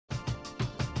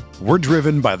We're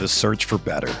driven by the search for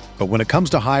better. But when it comes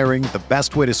to hiring, the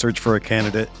best way to search for a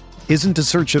candidate isn't to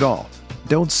search at all.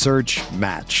 Don't search,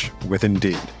 match with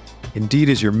Indeed. Indeed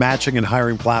is your matching and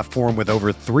hiring platform with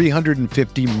over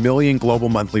 350 million global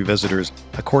monthly visitors,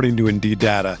 according to Indeed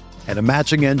data, and a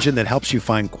matching engine that helps you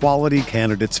find quality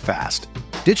candidates fast.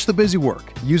 Ditch the busy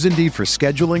work. Use Indeed for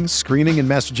scheduling, screening, and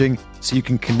messaging so you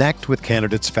can connect with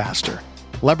candidates faster.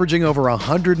 Leveraging over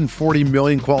 140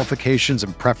 million qualifications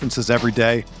and preferences every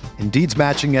day, Indeed's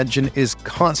matching engine is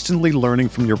constantly learning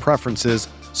from your preferences,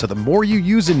 so the more you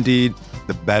use Indeed,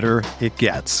 the better it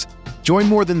gets. Join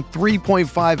more than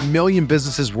 3.5 million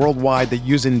businesses worldwide that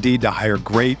use Indeed to hire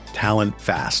great talent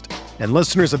fast. And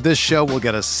listeners of this show will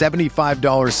get a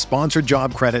 $75 sponsored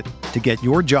job credit to get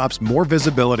your jobs more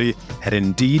visibility at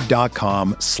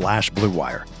Indeed.com/Blue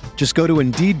Wire. Just go to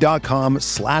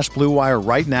Indeed.com/Blue Wire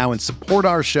right now and support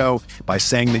our show by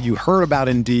saying that you heard about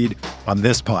Indeed on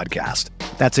this podcast.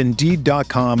 That's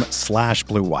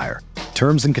Indeed.com/Blue Wire.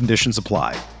 Terms and conditions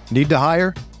apply. Need to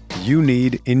hire? You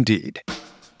need Indeed.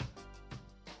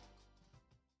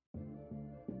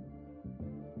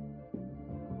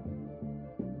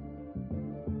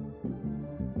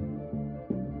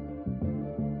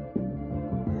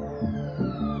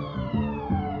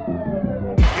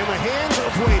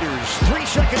 Waiters, 3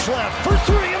 seconds left for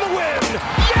 3 in the win.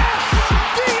 Yes!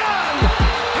 Dion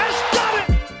has done it!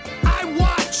 I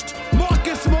watched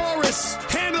Marcus Morris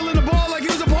handling the ball like he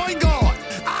was a point guard.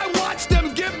 I watched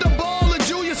them give the ball to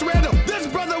Julius Randle. This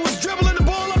brother was dribbling the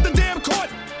ball up the damn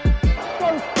court.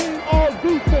 First team all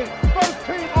defense. First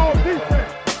team all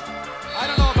defense. I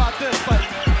don't know about this, but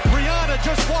Rihanna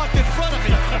just walked in front of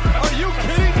me. Are you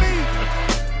kidding me?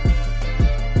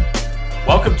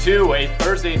 Welcome to a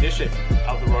Thursday edition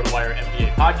of the RotoWire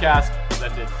NBA podcast,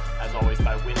 presented as always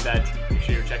by WynnBET. Make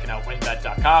sure you're checking out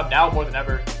WynnBET.com now more than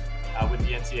ever with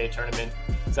the NCAA tournament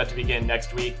set to begin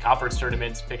next week. Conference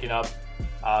tournaments picking up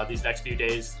these next few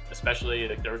days, especially.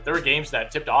 There were games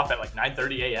that tipped off at like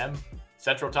 9:30 a.m.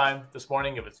 Central Time this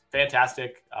morning. It was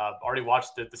fantastic. Already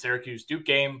watched the Syracuse Duke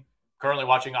game. Currently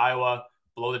watching Iowa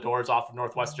blow the doors off of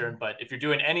Northwestern. But if you're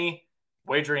doing any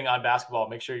wagering on basketball,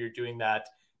 make sure you're doing that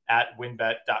at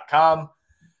WynnBET.com.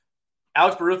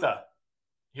 Alex Barutha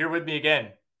here with me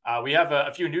again. We have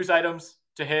a few news items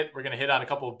to hit. We're going to hit on a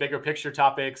couple of bigger picture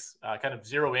topics, kind of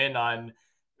zero in on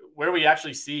where we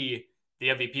actually see the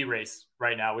MVP race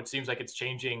right now, which seems like it's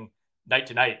changing night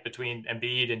to night between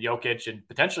Embiid and Jokic and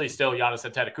potentially still Giannis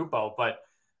Antetokounmpo. But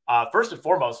first and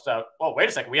foremost, wait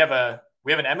a second. We have an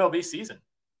MLB season,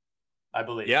 I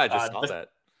believe. Yeah, I just saw that.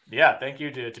 Yeah, thank you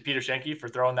to Peter Schenke for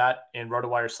throwing that in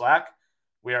RotoWire Slack.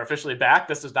 We are officially back.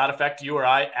 This does not affect you or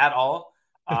I at all,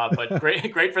 but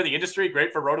great for the industry,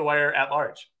 great for RotoWire at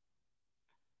large.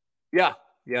 Yeah,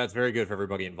 it's very good for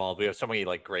everybody involved. We have so many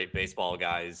like great baseball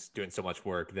guys doing so much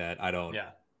work that I don't.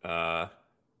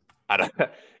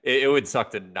 It would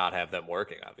suck to not have them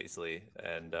working, obviously,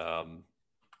 and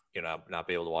not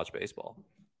be able to watch baseball.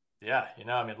 Yeah,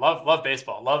 love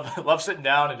baseball. Love sitting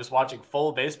down and just watching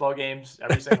full baseball games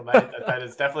every single night. That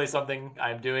is definitely something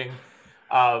I'm doing.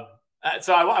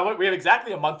 So we have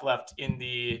exactly a month left in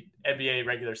the NBA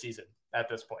regular season at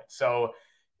this point. So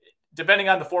depending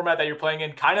on the format that you're playing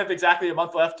in, kind of exactly a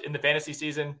month left in the fantasy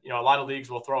season. A lot of leagues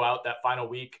will throw out that final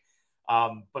week.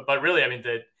 But really,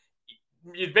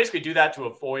 you basically do that to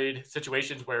avoid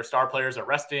situations where star players are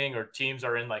resting or teams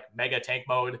are in like mega tank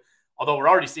mode. Although we're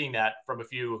already seeing that from a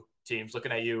few teams.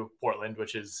 Looking at you, Portland,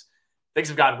 things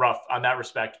have gotten rough on that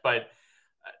respect. But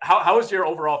how has your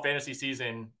overall fantasy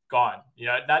season gone?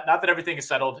 Not that everything is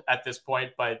settled at this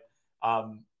point, but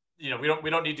we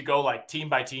don't need to go like team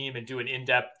by team and do an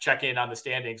in-depth check-in on the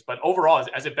standings. But overall,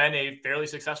 has it been a fairly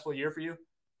successful year for you?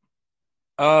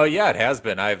 Yeah, it has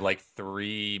been. I have like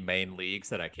 3 main leagues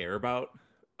that I care about,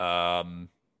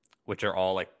 which are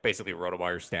all like basically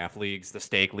RotoWire staff leagues: the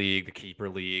Stake League, the Keeper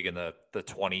League, and the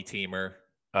 20-teamer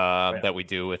that we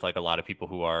do with like a lot of people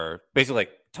who are basically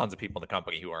like tons of people in the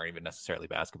company who aren't even necessarily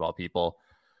basketball people.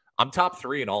 I'm top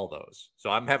 3 in all of those, so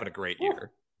I'm having a great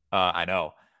year. I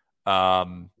know.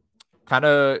 Kind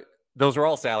of, those are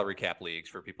all salary cap leagues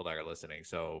for people that are listening,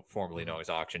 so formerly known as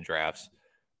auction drafts.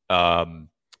 I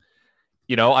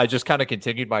just kind of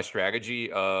continued my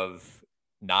strategy of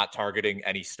not targeting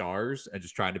any stars and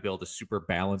just trying to build a super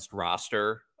balanced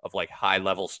roster of like high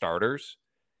level starters.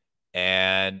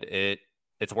 And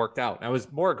it's worked out. I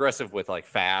was more aggressive with like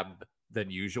fab than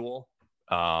usual.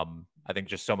 I think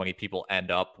just so many people end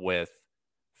up with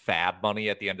fab money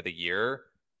at the end of the year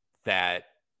that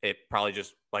it probably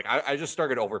just like, I just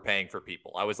started overpaying for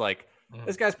people. I was like,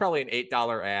 this guy's probably an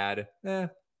 $8 ad.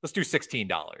 Let's do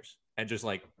 $16 and just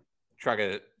like try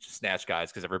to snatch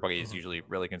guys because everybody is usually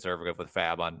really conservative with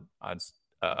fab on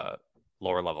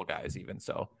lower level guys even.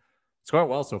 So it's going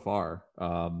well so far.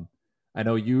 I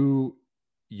know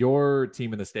your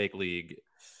team in the stake league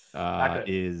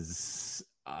is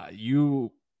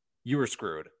you were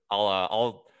screwed.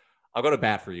 I'll go to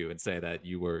bat for you and say that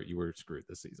you were screwed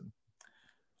this season.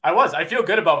 I feel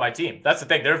good about my team. That's the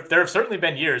thing. There have certainly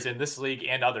been years in this league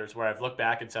and others where I've looked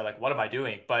back and said, like, what am I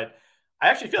doing? But I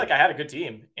actually feel like I had a good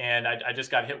team, and I just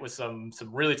got hit with some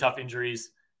really tough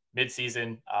injuries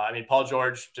mid-season. I mean, Paul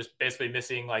George just basically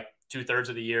missing like 2/3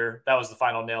 of the year. That was the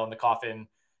final nail in the coffin.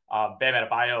 Bam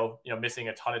Adebayo, missing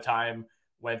a ton of time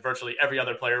when virtually every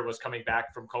other player was coming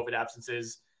back from COVID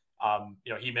absences.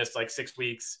 He missed like 6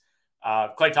 weeks.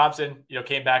 Klay Thompson,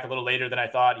 came back a little later than I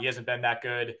thought. He hasn't been that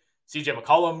good. CJ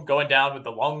McCollum going down with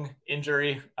the lung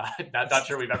injury. Not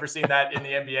sure we've ever seen that in the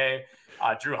NBA.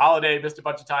 Drew Holiday missed a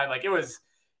bunch of time. Like it was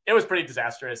pretty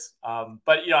disastrous.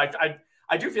 But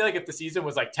I do feel like if the season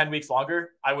was like 10 weeks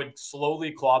longer, I would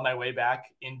slowly claw my way back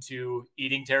into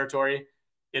eating territory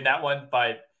in that one.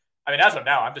 But I mean, as of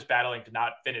now, I'm just battling to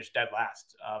not finish dead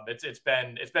last. It's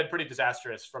been pretty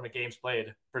disastrous from a games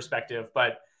played perspective.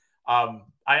 But I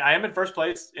am in first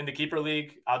place in the keeper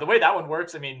league. The way that one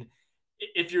works, I mean,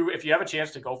 if you have a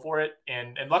chance to go for it,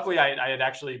 and luckily I had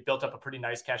actually built up a pretty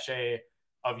nice cachet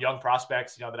of young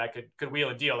prospects, that I could wheel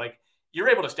and deal. Like you're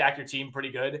able to stack your team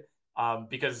pretty good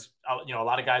because a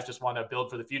lot of guys just want to build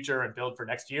for the future and build for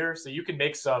next year. So you can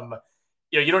make some,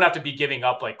 you don't have to be giving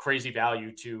up like crazy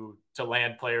value to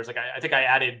land players. Like I think I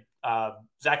added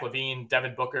Zach LaVine,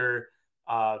 Devin Booker,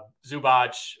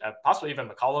 Zubac, possibly even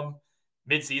McCollum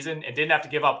mid-season, and didn't have to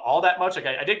give up all that much. Like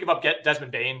I did give up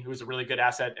Desmond Bane, who's a really good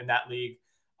asset in that league.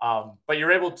 But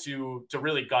you're able to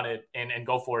really gun it and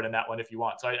go for it in that one if you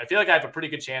want. So I feel like I have a pretty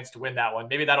good chance to win that one.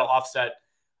 Maybe that'll offset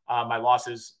my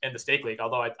losses in the stake league.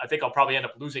 Although I think I'll probably end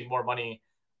up losing more money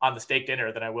on the stake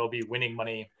dinner than I will be winning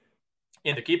money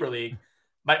in the keeper league.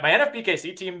 My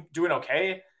NFBKC team doing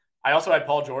okay. I also had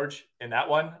Paul George in that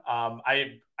one.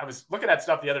 I was looking at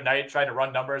stuff the other night, trying to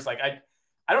run numbers. Like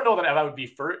I don't know that I would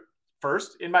be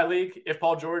first in my league if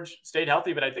Paul George stayed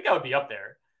healthy, but I think I would be up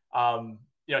there.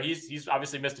 He's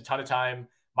obviously missed a ton of time.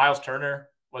 Miles Turner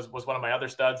was one of my other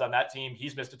studs on that team.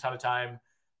 He's missed a ton of time.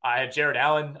 I had Jared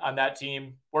Allen on that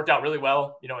team. Worked out really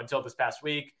well, until this past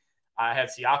week. I had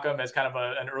Siakam as kind of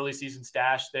an early season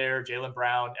stash there. Jaylen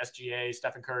Brown, SGA,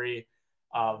 Stephen Curry.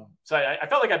 So I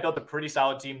felt like I built a pretty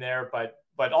solid team there,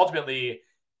 but ultimately,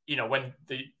 when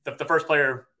the first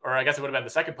player, or I guess it would have been the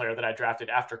second player that I drafted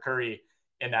after Curry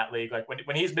in that league, like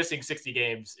when he's missing 60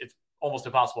 games, it's almost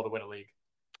impossible to win a league.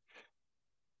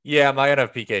 Yeah, my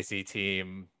NFPKC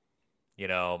team,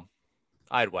 I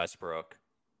had Westbrook,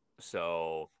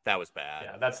 so that was bad.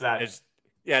 Yeah, that's that.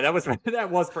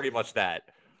 That was pretty much that.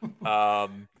 The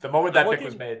moment that pick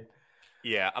was made.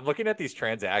 Yeah, I'm looking at these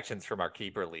transactions from our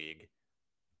keeper league.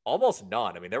 Almost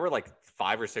none. I mean, there were like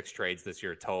 5 or 6 trades this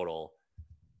year total.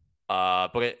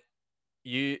 But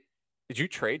did you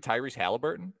trade Tyrese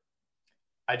Halliburton?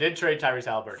 I did trade Tyrese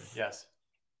Halliburton. Yes.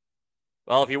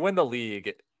 Well, if you win the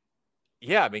league,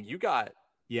 yeah, I mean,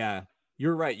 yeah,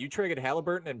 you're right. You traded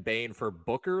Halliburton and Bane for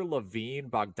Booker,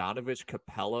 LaVine, Bogdanovich,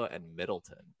 Capella, and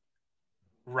Middleton.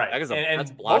 Right.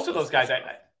 And most of those guys,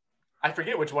 I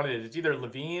forget which one it is. It's either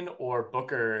LaVine or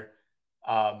Booker.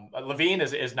 LaVine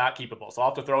is not keepable, so I'll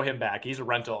have to throw him back. He's a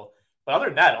rental. But other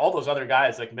than that, all those other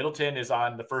guys, like Middleton is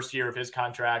on the first year of his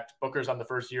contract. Booker's on the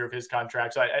first year of his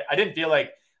contract. So I didn't feel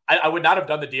like I would not have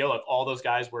done the deal if all those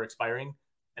guys were expiring,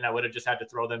 and I would have just had to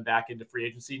throw them back into free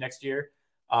agency next year.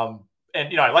 And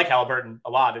I like Halliburton a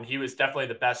lot, and he was definitely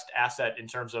the best asset in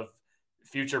terms of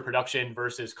future production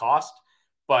versus cost.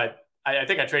 But I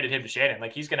think I traded him to Shannon.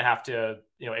 Like he's going to have to,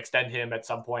 extend him at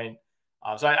some point.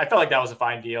 So I felt like that was a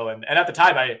fine deal. And at the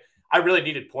time, I really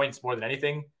needed points more than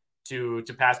anything to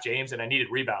pass James, and I needed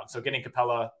rebounds. So getting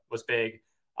Capella was big.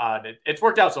 It's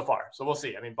worked out so far. So we'll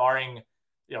see. I mean, barring,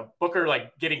 Booker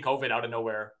like getting COVID out of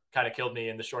nowhere kind of killed me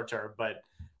in the short term. But,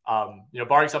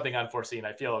 barring something unforeseen,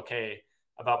 I feel okay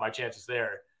about my chances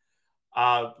there.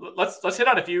 Let's hit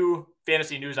on a few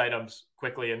fantasy news items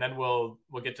quickly, and then we'll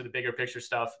get to the bigger picture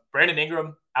stuff. Brandon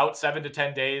Ingram out 7 to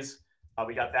 10 days.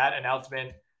 We got that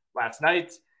announcement last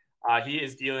night. He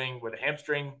is dealing with a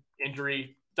hamstring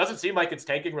injury. Doesn't seem like it's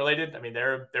tanking related. I mean,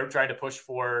 they're trying to push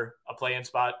for a play-in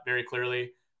spot very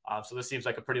clearly. So this seems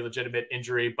like a pretty legitimate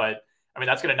injury, but I mean,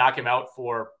 that's going to knock him out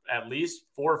for at least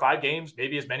 4 or 5 games,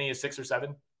 maybe as many as 6 or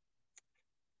 7.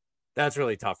 That's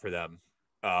really tough for them.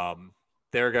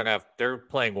 They're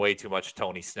playing way too much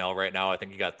Tony Snell right now. I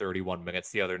think he got 31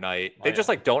 minutes the other night.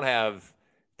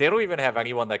 They they don't even have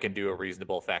anyone that can do a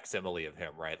reasonable facsimile of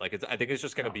him, right? Like, I think it's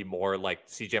just going to be more like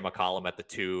CJ McCollum at the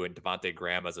 2 and Devontae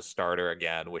Graham as a starter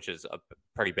again, which is a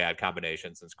pretty bad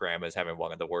combination since Graham is having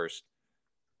one of the worst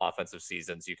offensive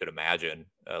seasons you could imagine,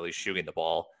 at least shooting the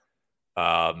ball.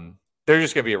 They're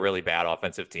just going to be a really bad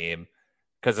offensive team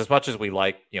because as much as we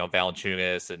like,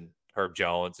 Valanciunas and Herb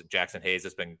Jones and Jackson Hayes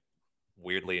has been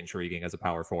weirdly intriguing as a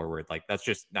power forward, like that's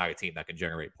just not a team that can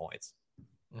generate points.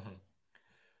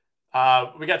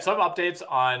 We got some updates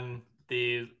on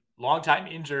the longtime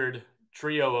injured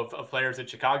trio of players in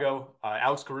Chicago.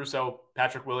 Alex Caruso,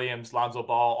 Patrick Williams, Lonzo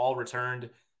Ball all returned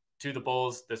to the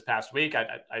Bulls this past week.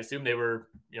 I assume they were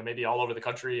maybe all over the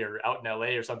country or out in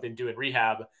LA or something doing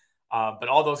rehab. But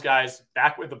all those guys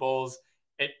back with the Bulls.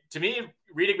 To me,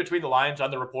 reading between the lines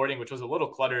on the reporting, which was a little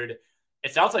cluttered,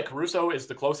 it sounds like Caruso is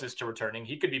the closest to returning.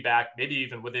 He could be back maybe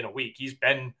even within a week. He's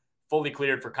been fully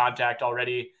cleared for contact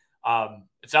already.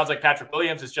 It sounds like Patrick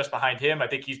Williams is just behind him. I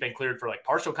think he's been cleared for like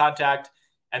partial contact.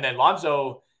 And then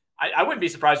Lonzo, I wouldn't be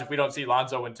surprised if we don't see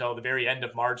Lonzo until the very end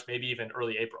of March, maybe even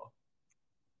early April.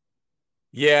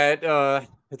 Yeah,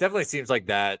 it definitely seems like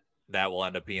that will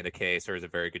end up being the case, or is a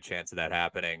very good chance of that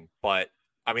happening. But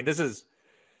I mean, this is,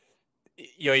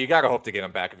 you got to hope to get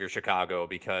them back if you're Chicago,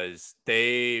 because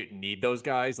they need those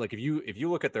guys. Like if you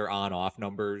look at their on-off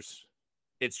numbers,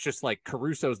 it's just like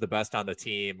Caruso's the best on the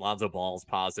team. Lonzo Ball's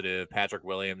positive. Patrick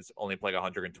Williams only played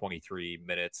 123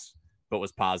 minutes, but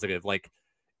was positive. Like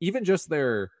even just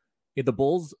the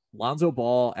Bulls, Lonzo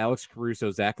Ball, Alex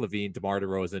Caruso, Zach LaVine, DeMar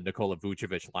DeRozan, Nikola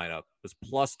Vucevic lineup was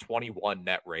plus 21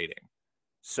 net rating.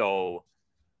 So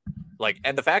like,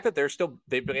 and the fact that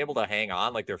they've been able to hang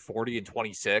on, like they're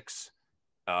 40-26,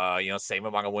 same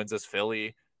amount of wins as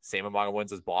Philly, same amount of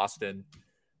wins as Boston,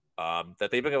 that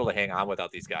they've been able to hang on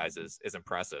without these guys is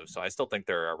impressive. So I still think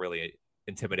they're a really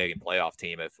intimidating playoff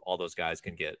team if all those guys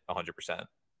can get 100%.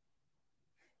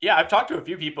 Yeah, I've talked to a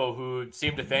few people who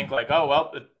seem to think like, oh,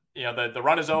 well, the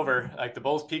run is over. Like the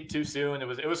Bulls peaked too soon.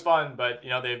 It was fun, but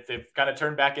they've kind of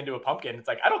turned back into a pumpkin. It's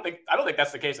like I don't think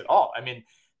that's the case at all. I mean,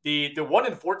 the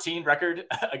 1-14 record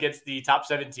against the top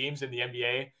 7 teams in the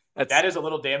NBA, that is a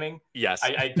little damning. Yes,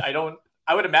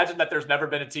 I would imagine that there's never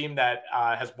been a team that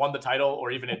has won the title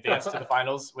or even advanced to the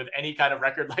finals with any kind of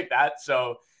record like that.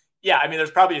 So yeah, I mean,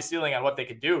 there's probably a ceiling on what they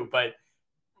could do, but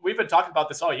we've been talking about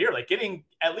this all year, like getting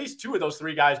at least 2 of those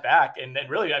 3 guys back. And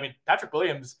really, I mean, Patrick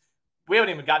Williams, we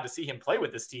haven't even gotten to see him play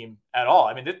with this team at all.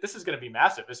 I mean, this is going to be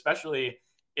massive, especially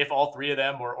if all 3 of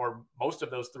them or most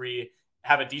of those 3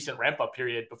 have a decent ramp up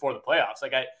period before the playoffs.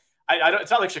 Like I don't,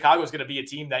 it's not like Chicago is going to be a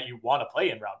team that you want to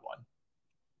play in round 1.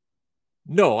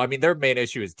 No, I mean, their main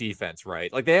issue is defense,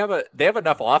 right? Like they have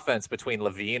enough offense between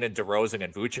LaVine and DeRozan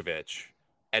and Vucevic.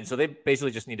 And so they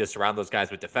basically just need to surround those guys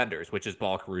with defenders, which is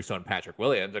Ball, Caruso, and Patrick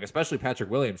Williams, and especially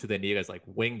Patrick Williams, who they need as like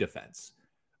wing defense,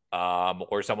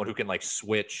 or someone who can like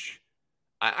switch.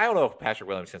 I don't know if Patrick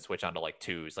Williams can switch onto like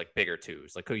 2s, like bigger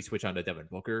 2s. Like could he switch onto Devin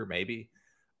Booker? Maybe.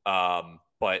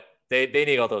 But they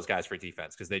need all those guys for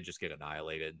defense because they just get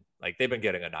annihilated. Like they've been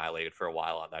getting annihilated for a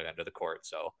while on that end of the court.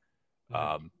 So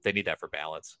they need that for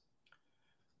balance.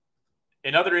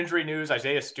 In other injury news,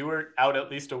 Isaiah Stewart out at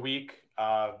least a week.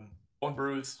 Bone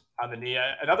bruise on the knee.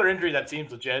 Another injury that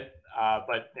seems legit,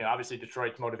 but obviously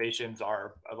Detroit's motivations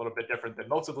are a little bit different than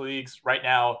most of the leagues right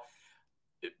now.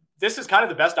 This is kind of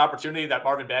the best opportunity that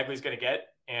Marvin Bagley is going to get,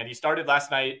 and he started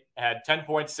last night, had 10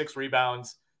 points, 6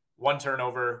 rebounds, 1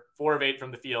 turnover, 4 of 8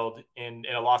 from the field in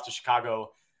a loss to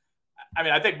Chicago. I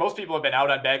mean, I think most people have been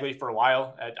out on Bagley for a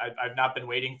while. I've not been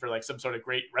waiting for like some sort of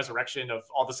great resurrection of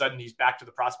all of a sudden he's back to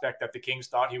the prospect that the Kings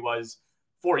thought he was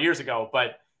 4 years ago,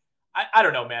 but I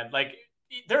don't know, man. Like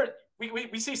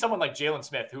we see someone like Jalen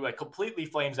Smith who like completely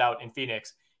flames out in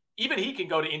Phoenix. Even he can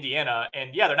go to Indiana,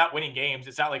 and yeah, they're not winning games.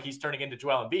 It's not like he's turning into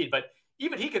Joel Embiid, but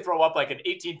even he could throw up like an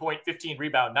 18-point, 15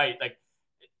 rebound night. Like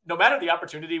no matter the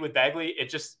opportunity with Bagley, it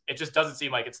just doesn't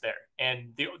seem like it's there.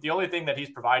 And the only thing that he's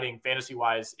providing fantasy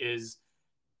wise is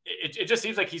it just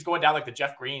seems like he's going down like the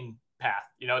Jeff Green path.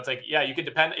 It's like, yeah, you can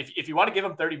depend if you want to give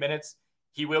him 30 minutes,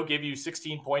 he will give you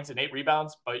 16 points and 8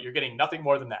 rebounds, but you're getting nothing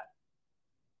more than that.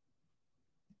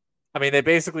 I mean, they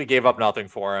basically gave up nothing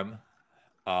for him.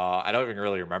 I don't even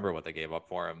really remember what they gave up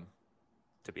for him,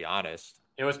 to be honest.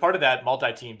 It was part of that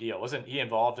multi-team deal. Wasn't he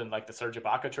involved in like the Serge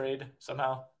Ibaka trade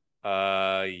somehow?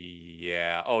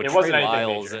 Yeah. Oh,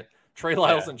 Trey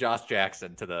Lyles and Josh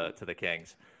Jackson to the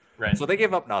Kings. Right. So they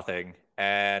gave up nothing,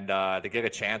 and they get a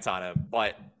chance on him.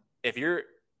 But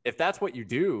if that's what you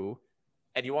do,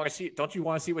 and you want to see, don't you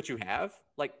want to see what you have?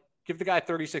 Like, give the guy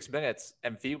 36 minutes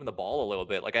and feed him the ball a little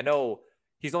bit. Like, I know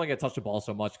he's only going to touch the ball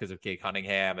so much because of Cade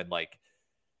Cunningham and like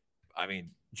I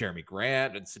mean, Jeremy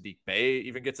Grant and Sadiq Bey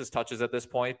even gets his touches at this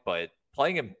point, but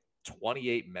playing him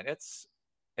 28 minutes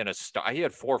in a start, he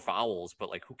had 4 fouls, but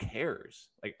like, who cares?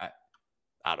 Like,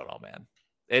 I don't know, man.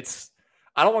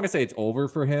 I don't want to say it's over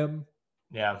for him.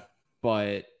 Yeah.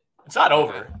 But it's not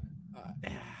over.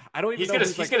 I don't even know.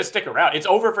 He's gonna stick around. It's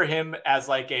over for him as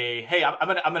like hey, I'm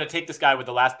gonna take this guy with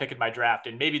the last pick in my draft,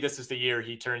 and maybe this is the year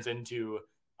he turns into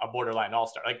a borderline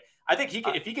all-star. Like, I think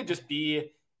if he could just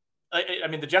be, I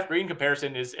mean, the Jeff Green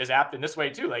comparison is apt in this way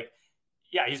too. Like,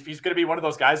 yeah, he's going to be one of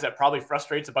those guys that probably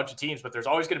frustrates a bunch of teams, but there's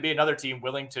always going to be another team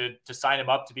willing to sign him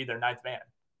up to be their 9th man.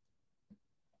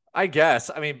 I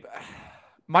guess. I mean,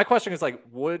 my question is like,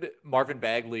 would Marvin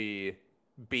Bagley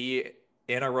be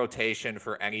in a rotation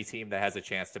for any team that has a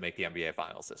chance to make the NBA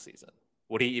Finals this season?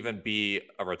 Would he even be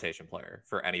a rotation player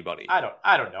for anybody? I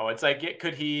don't know. It's like,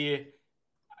 could he?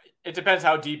 It depends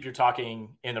how deep you're talking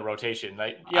in the rotation.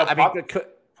 Like,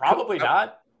 probably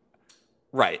not.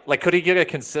 Right. Like, could he get a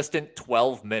consistent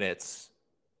 12 minutes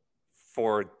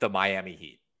for the Miami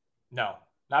Heat? No,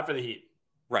 not for the Heat.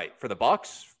 Right. For the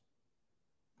Bucks?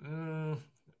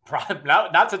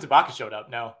 Not since Ibaka showed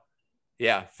up. No.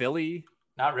 Yeah. Philly?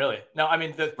 Not really. No, I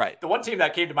mean, the one team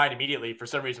that came to mind immediately for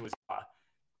some reason was Utah,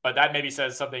 but that maybe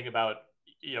says something about,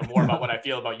 more about what I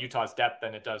feel about Utah's depth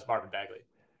than it does Marvin Bagley.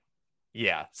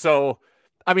 Yeah. So,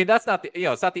 I mean, that's not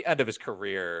it's not the end of his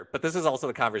career, but this is also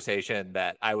the conversation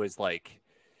that I was like,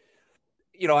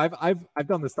 I've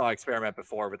done this thought experiment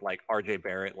before with like RJ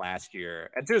Barrett last year,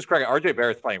 and to his credit, RJ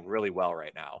Barrett's playing really well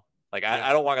right now. Like,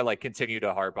 I don't want to like continue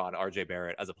to harp on RJ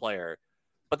Barrett as a player,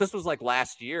 but this was like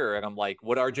last year, and I'm like,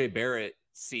 would RJ Barrett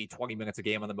see 20 minutes a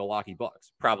game on the Milwaukee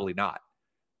Bucks? Probably not.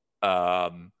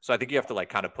 So I think you have to like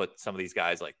kind of put some of these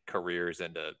guys like careers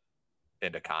into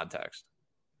context.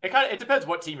 It depends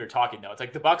what team you're talking though. It's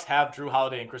like the Bucks have Drew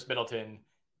Holiday and Chris Middleton,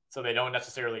 so they don't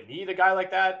necessarily need a guy like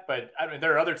that. But I mean,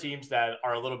 there are other teams that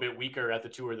are a little bit weaker at the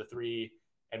 2 or the 3,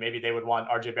 and maybe they would want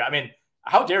RJ Barrett. I mean,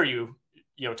 how dare you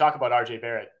talk about RJ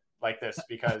Barrett like this?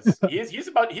 Because he's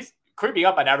creeping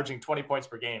up on averaging 20 points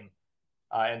per game,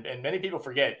 and many people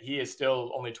forget he is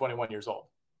still only 21 years old.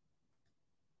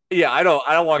 Yeah, I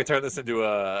don't want to turn this into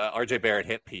a RJ Barrett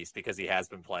hit piece because he has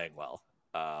been playing well.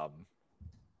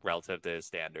 Relative to his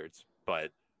standards, but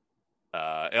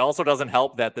it also doesn't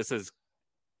help that this is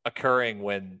occurring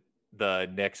when the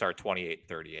Knicks are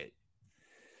 28-38.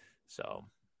 So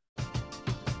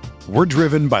we're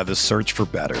driven by the search for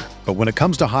better, but when it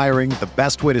comes to hiring, the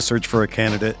best way to search for a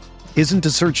candidate isn't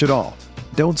to search at all.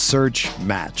 Don't search,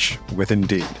 match with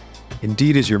Indeed.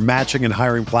 Indeed is your matching and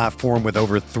hiring platform with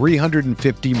over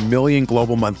 350 million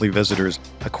global monthly visitors,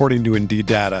 according to Indeed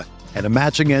data, and a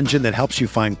matching engine that helps you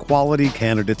find quality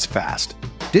candidates fast.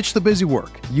 Ditch the busy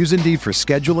work. Use Indeed for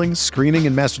scheduling, screening,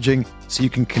 and messaging so you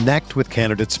can connect with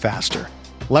candidates faster.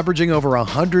 Leveraging over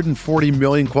 140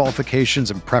 million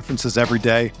qualifications and preferences every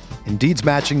day, Indeed's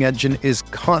matching engine is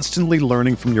constantly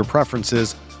learning from your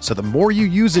preferences, so the more you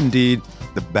use Indeed,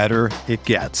 the better it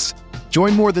gets.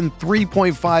 Join more than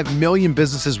 3.5 million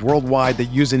businesses worldwide that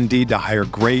use Indeed to hire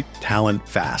great talent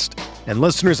fast. And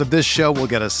listeners of this show will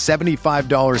get a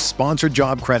 $75 sponsored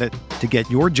job credit to get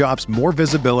your jobs more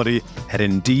visibility at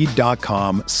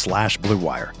Indeed.com/Blue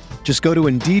Wire. Just go to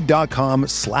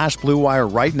Indeed.com/Blue Wire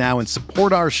right now and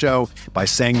support our show by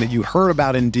saying that you heard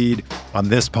about Indeed on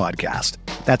this podcast.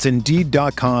 That's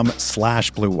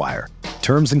Indeed.com/Blue Wire.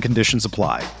 Terms and conditions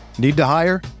apply. Need to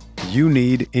hire? You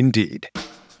need Indeed.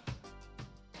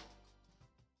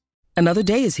 Another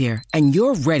day is here, and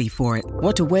you're ready for it.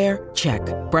 What to wear? Check.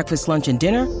 Breakfast, lunch, and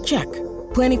dinner? Check.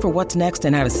 Planning for what's next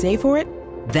and how to save for it?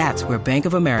 That's where Bank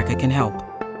of America can help.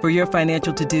 For your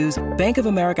financial to-dos, Bank of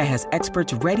America has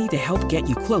experts ready to help get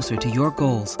you closer to your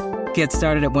goals. Get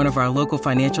started at one of our local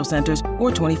financial centers or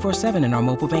 24/7 in our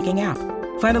mobile banking app.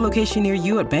 Find a location near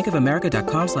you at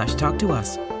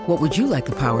bankofamerica.com/talktous. What would you like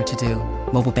the power to do?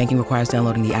 Mobile banking requires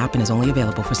downloading the app and is only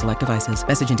available for select devices.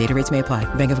 Message and data rates may apply.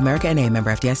 Bank of America NA,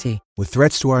 member FDIC. With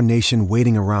threats to our nation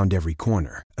waiting around every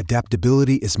corner,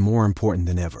 adaptability is more important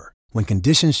than ever. When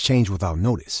conditions change without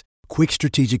notice, quick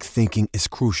strategic thinking is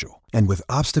crucial. And with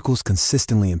obstacles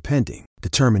consistently impending,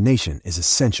 determination is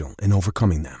essential in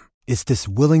overcoming them. It's this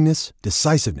willingness,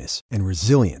 decisiveness, and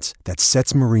resilience that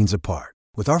sets Marines apart.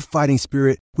 With our fighting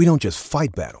spirit, we don't just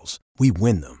fight battles, we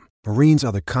win them. Marines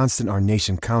are the constant our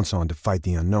nation counts on to fight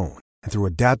the unknown. And through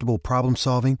adaptable problem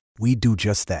solving, we do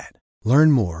just that.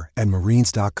 Learn more at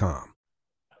Marines.com.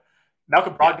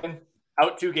 Malcolm Brogdon,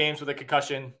 out 2 games with a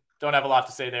concussion. Don't have a lot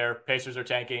to say there. Pacers are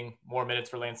tanking. More minutes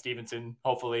for Lance Stevenson,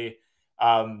 hopefully.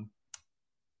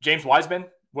 James Wiseman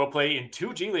will play in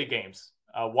 2 G League games,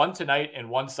 one tonight and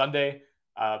one Sunday.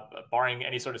 barring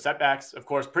any sort of setbacks. Of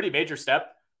course, pretty major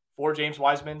step for James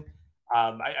Wiseman.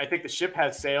 I think the ship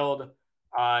has sailed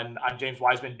on James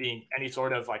Wiseman being any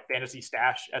sort of like fantasy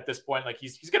stash at this point. Like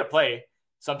he's going to play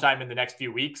sometime in the next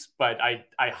few weeks, but I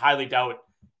highly doubt,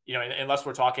 unless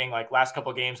we're talking like last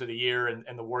couple of games of the year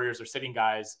and the Warriors are sitting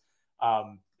guys,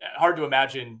 hard to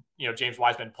imagine, James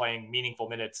Wiseman playing meaningful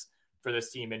minutes for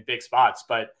this team in big spots.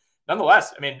 But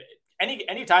nonetheless, I mean,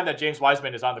 any time that James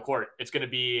Wiseman is on the court, it's going to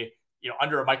be,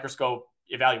 under a microscope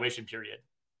evaluation period.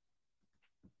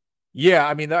 Yeah,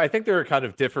 I mean, I think they're kind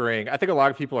of differing. I think a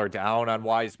lot of people are down on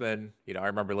Wiseman. I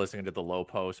remember listening to the Low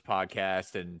Post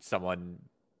podcast and someone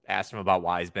asked him about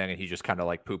Wiseman and he just kind of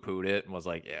like poo-pooed it and was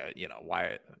like, yeah,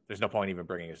 why? There's no point even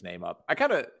bringing his name up.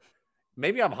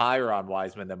 Maybe I'm higher on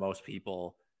Wiseman than most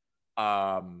people.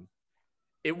 It's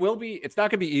not going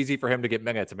to be easy for him to get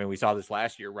minutes. I mean, we saw this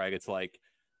last year, right? It's like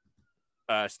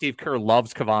Steve Kerr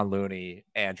loves Kevon Looney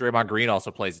and Draymond Green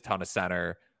also plays a ton of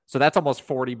center. So that's almost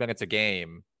 40 minutes a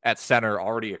game at center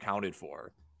already accounted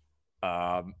for.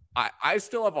 I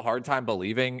still have a hard time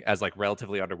believing, as like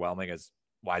relatively underwhelming as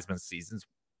Wiseman's season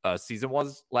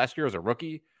was last year as a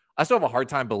rookie, I still have a hard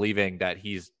time believing that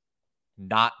he's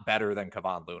not better than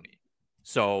Kevon Looney.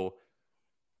 So,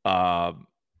 yeah.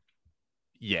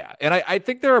 And I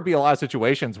think there will be a lot of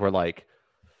situations where like,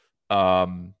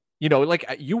 like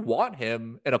you want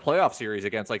him in a playoff series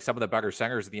against like some of the better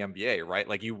centers in the NBA, right?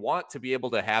 Like you want to be able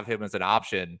to have him as an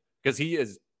option because he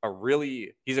is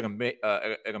he's an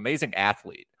amazing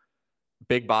athlete,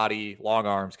 big body, long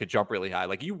arms, could jump really high.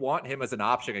 Like you want him as an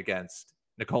option against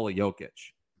Nikola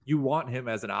Jokic. You want him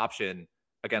as an option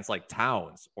against like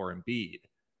Towns or Embiid.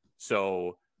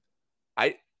 So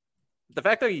the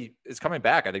fact that he is coming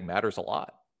back, I think matters a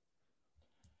lot.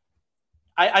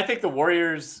 I think the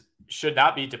Warriors should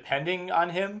not be depending on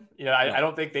him. I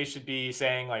don't think they should be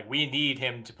saying like, we need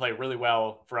him to play really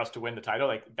well for us to win the title.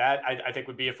 Like that, I think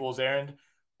would be a fool's errand,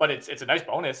 but it's a nice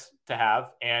bonus to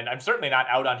have. And I'm certainly not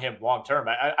out on him long-term.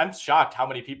 I'm shocked how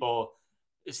many people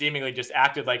seemingly just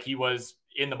acted like he was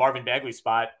in the Marvin Bagley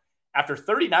spot after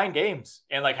 39 games.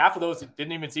 And like half of those, it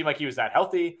didn't even seem like he was that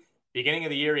healthy. Beginning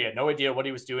of the year, he had no idea what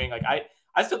he was doing. Like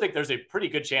I still think there's a pretty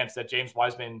good chance that James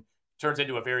Wiseman turns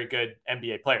into a very good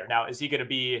NBA player. Now, is he going to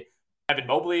be Evan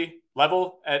Mobley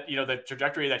level at, the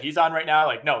trajectory that he's on right now?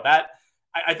 Like, no,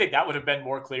 I think that would have been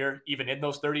more clear even in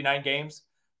those 39 games.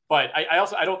 But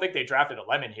I don't think they drafted a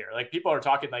lemon here. Like people are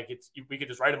talking like we could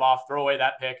just write him off, throw away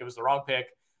that pick. It was the wrong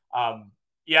pick.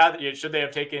 Should they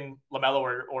have taken LaMelo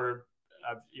or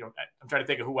I'm trying to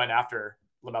think of who went after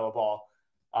LaMelo Ball.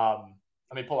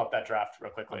 Let me pull up that draft real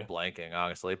quickly. I'm blanking,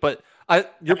 honestly. But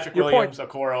your Williams,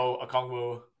 point... Okoro,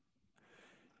 Okongwu.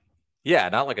 Yeah,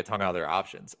 not like a ton of other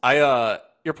options.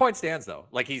 Your point stands though.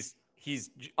 Like he's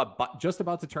just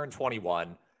about to turn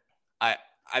 21.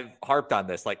 I've harped on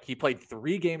this. Like he played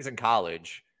 3 games in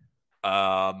college.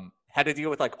 Had to deal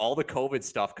with like all the COVID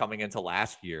stuff coming into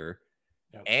last year.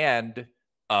 Yep. And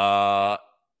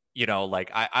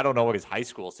like I don't know what his high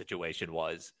school situation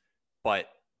was, but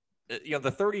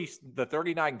the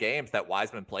 39 games that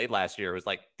Wiseman played last year was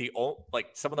like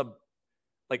some of the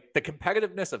like the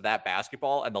competitiveness of that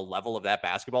basketball and the level of that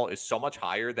basketball is so much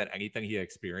higher than anything he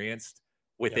experienced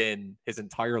within his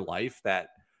entire life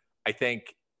that I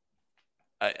think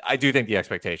I do think the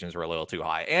expectations were a little too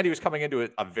high. And he was coming into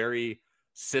a very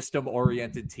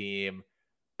system-oriented team,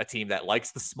 a team that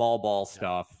likes the small ball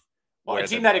stuff. Well, a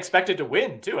team that expected to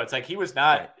win too. It's like he was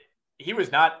not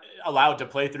allowed to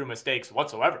play through mistakes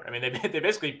whatsoever. I mean, they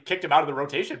basically kicked him out of the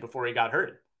rotation before he got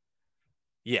hurt.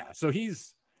 Yeah, so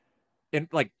he's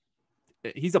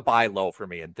a buy low for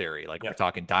me in theory. Like we're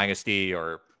talking dynasty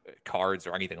or cards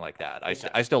or anything like that.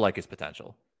 I still like his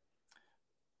potential.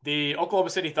 The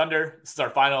Oklahoma City Thunder, this is our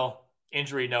final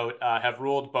injury note, have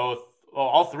ruled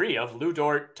all 3 of Lou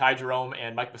Dort, Ty Jerome,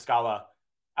 and Mike Muscala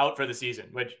out for the season,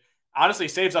 which honestly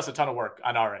saves us a ton of work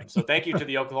on our end. So thank you to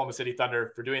the Oklahoma City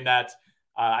Thunder for doing that.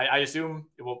 I assume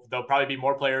there'll probably be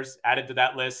more players added to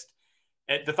that list.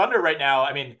 The Thunder right now,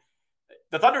 I mean,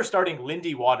 the Thunder starting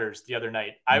Lindy Waters the other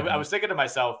night. Mm-hmm. I was thinking to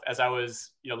myself as I was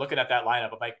looking at that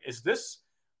lineup, I'm like, is this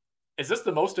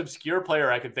the most obscure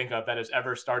player I could think of that has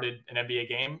ever started an NBA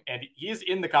game? And he's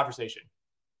in the conversation.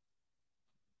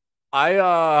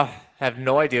 I have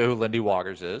no idea who Lindy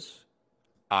Waters is.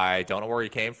 I don't know where he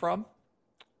came from.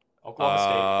 Oklahoma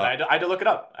State. I had to look it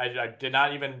up. I did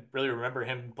not even really remember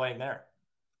him playing there.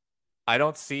 I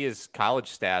don't see his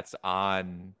college stats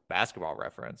on Basketball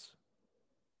Reference.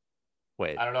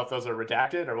 Wait. I don't know if those are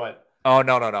redacted or what. Oh,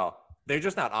 no. They're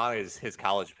just not on his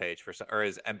college page or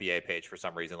his NBA page for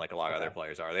some reason, like a lot of other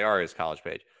players are. They are his college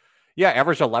page. Yeah,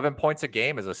 averaged 11 points a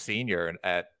game as a senior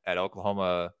at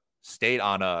Oklahoma State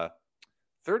on a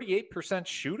 38%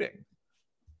 shooting.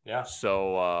 Yeah.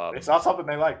 So it's not something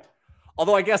they liked.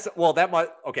 Although I guess, well,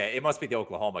 it must be the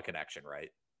Oklahoma connection, right?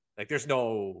 Like there's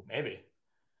no, maybe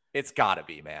it's gotta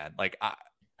be, man. Like I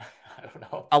don't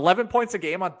know. 11 points a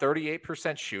game on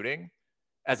 38% shooting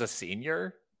as a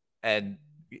senior and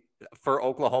for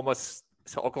Oklahoma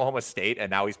State. And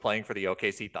now he's playing for the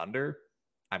OKC Thunder.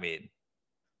 I mean,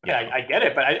 yeah, I get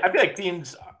it. But I feel like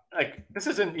teams like this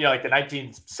isn't, like the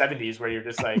 1970s where you're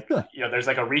just like, there's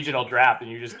like a regional draft and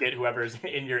you just get whoever's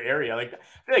in your area. Like, I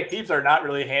feel like teams are not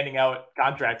really handing out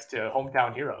contracts to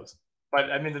hometown heroes.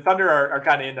 But I mean, the Thunder are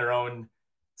kind of in their own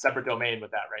separate domain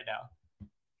with that right now.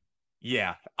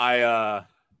 Yeah, I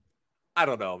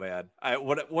don't know, man.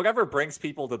 Whatever brings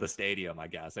people to the stadium, I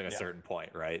guess, at a certain point,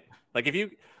 right? Like if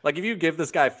you give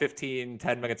this guy 10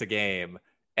 minutes a game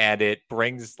and it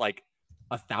brings like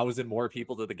 1,000 more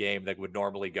people to the game that would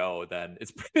normally go, then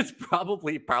it's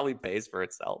probably pays for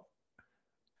itself.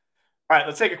 All right,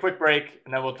 let's take a quick break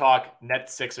and then we'll talk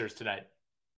Nets Sixers tonight.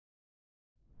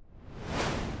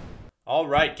 All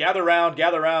right, gather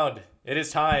round. It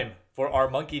is time for our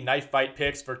Monkey Knife Fight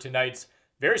picks for tonight's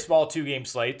very small 2-game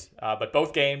slate. But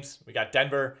both games, we got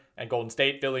Denver and Golden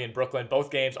State, Philly and Brooklyn.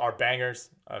 Both games are bangers,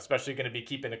 especially going to be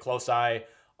keeping a close eye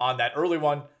on that early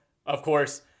one, of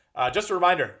course. Just a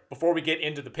reminder, before we get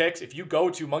into the picks, if you go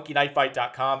to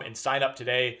monkeyknifefight.com and sign up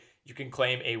today, you can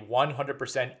claim a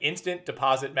 100% instant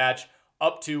deposit match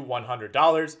up to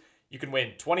 $100. You can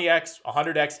win 20x,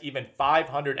 100x, even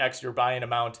 500x your buy-in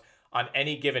amount on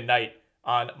any given night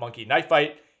on Monkey Knife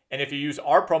Fight. And if you use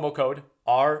our promo code,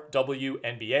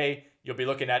 RWNBA, you'll be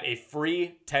looking at a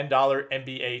free $10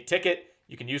 NBA ticket.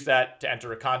 You can use that to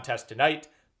enter a contest tonight.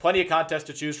 Plenty of contests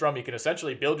to choose from. You can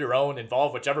essentially build your own,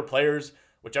 involve whichever players,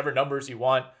 whichever numbers you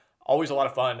want. Always a lot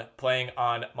of fun playing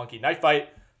on Monkey Knife Fight.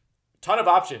 Ton of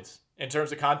options in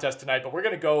terms of contests tonight, but we're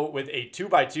going to go with a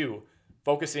 2x2,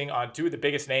 focusing on two of the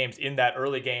biggest names in that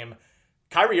early game.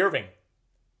 Kyrie Irving,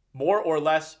 more or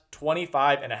less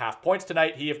 25.5 points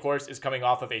tonight. He, of course, is coming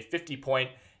off of a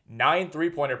 50-point, 9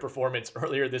 3-pointer performance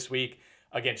earlier this week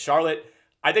against Charlotte.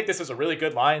 I think this is a really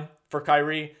good line for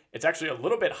Kyrie. It's actually a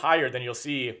little bit higher than you'll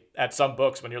see at some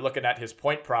books when you're looking at his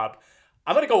point prop.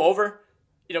 I'm going to go over.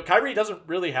 Kyrie doesn't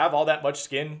really have all that much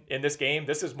skin in this game.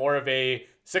 This is more of a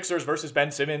Sixers versus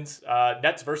Ben Simmons,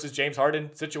 Nets versus James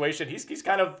Harden situation. He's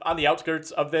kind of on the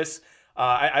outskirts of this.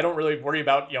 I don't really worry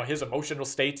about his emotional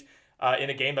state in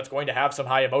a game that's going to have some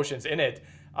high emotions in it.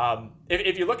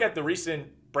 If you look at the recent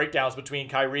breakdowns between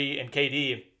Kyrie and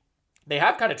KD, they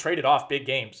have kind of traded off big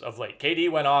games of late. KD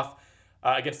went off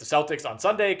against the Celtics on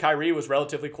Sunday. Kyrie was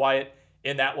relatively quiet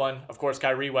in that one. Of course,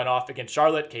 Kyrie went off against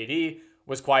Charlotte. KD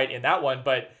was quiet in that one,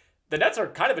 but the Nets are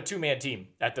kind of a two-man team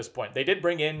at this point. They did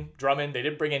bring in Drummond. They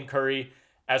did bring in Curry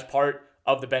as part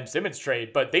of the Ben Simmons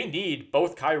trade, but they need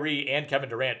both Kyrie and Kevin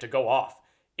Durant to go off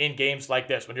in games like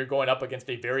this when you're going up against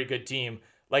a very good team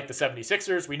like the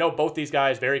 76ers. We know both these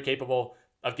guys very capable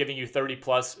of giving you 30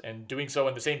 plus and doing so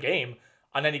in the same game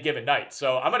on any given night.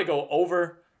 So I'm going to go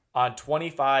over on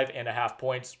 25.5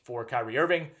 points for Kyrie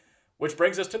Irving, which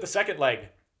brings us to the second leg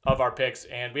of our picks.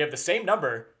 And we have the same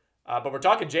number, but we're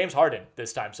talking James Harden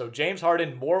this time. So James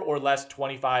Harden, more or less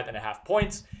 25.5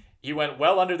 points. He went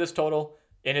well under this total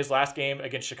in his last game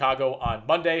against Chicago on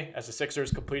Monday as the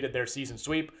Sixers completed their season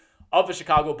sweep of the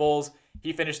Chicago Bulls.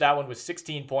 He finished that one with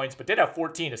 16 points, but did have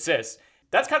 14 assists.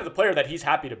 That's kind of the player that he's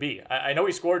happy to be. I know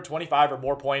he scored 25 or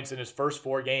more points in his first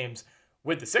 4 games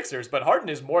with the Sixers, but Harden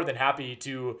is more than happy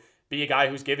to be a guy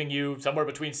who's giving you somewhere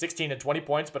between 16 and 20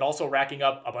 points, but also racking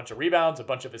up a bunch of rebounds, a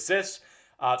bunch of assists.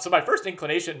 So my first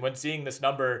inclination when seeing this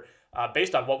number,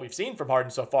 based on what we've seen from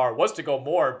Harden so far, was to go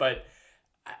more, but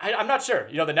I'm not sure.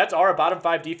 The Nets are a bottom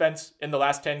 5 defense in the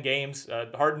last 10 games.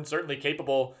 Harden certainly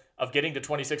capable of getting to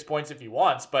 26 points if he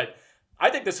wants, but I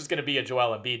think this is going to be a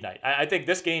Joel Embiid night. I think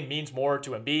this game means more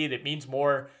to Embiid. It means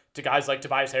more to guys like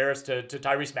Tobias Harris, to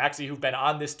Tyrese Maxey, who've been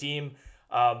on this team,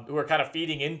 who are kind of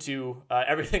feeding into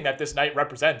everything that this night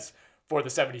represents for the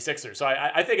 76ers. So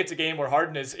I think it's a game where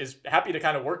Harden is happy to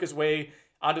kind of work his way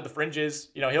onto the fringes.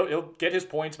 He'll get his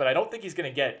points, but I don't think he's going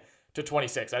to get to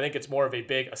 26. I think it's more of a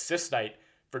big assist night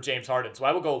for James Harden. So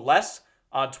I will go less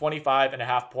on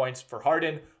 25.5 points for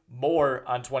Harden, more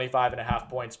on 25.5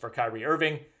 points for Kyrie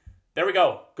Irving. There we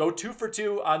go. Go 2 for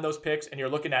 2 on those picks, and you're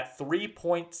looking at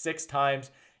 3.6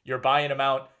 times your buy-in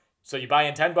amount. So you buy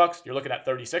in $10, you're looking at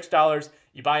 $36.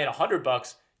 You buy in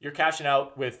 $100, you're cashing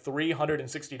out with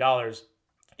 $360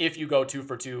 if you go 2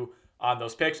 for 2 on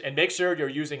those picks. And make sure you're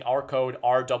using our code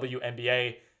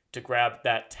RWNBA to grab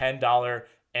that $10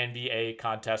 NBA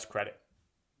contest credit.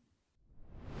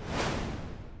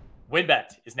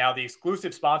 WynnBET is now the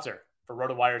exclusive sponsor for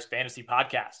RotoWire's fantasy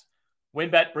podcast.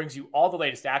 WynnBET brings you all the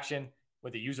latest action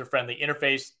with a user-friendly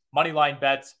interface, moneyline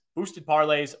bets, boosted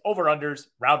parlays, over-unders,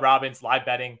 round robins, live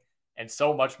betting, and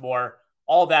so much more.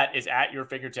 All that is at your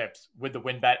fingertips with the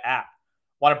WynnBET app.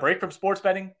 Want a break from sports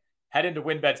betting? Head into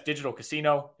WynnBET's digital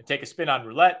casino and take a spin on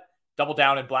roulette, double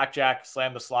down in blackjack,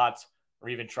 slam the slots, or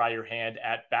even try your hand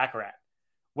at Baccarat.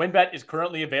 WynnBET is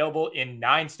currently available in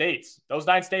 9 states. Those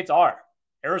 9 states are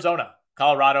Arizona,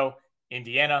 Colorado,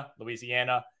 Indiana,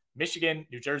 Louisiana, Michigan,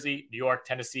 New Jersey, New York,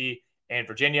 Tennessee, and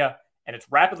Virginia, and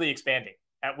it's rapidly expanding.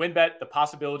 At WynnBET, the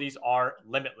possibilities are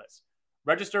limitless.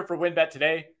 Register for WynnBET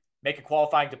today, make a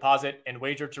qualifying deposit, and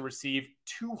wager to receive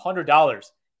 $200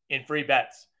 in free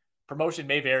bets. Promotion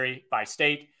may vary by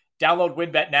state. Download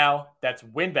WynnBET now. That's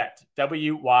WynnBET,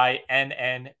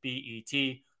 WYNNBET.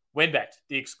 WynnBET,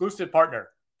 the exclusive partner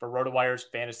for RotoWire's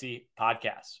fantasy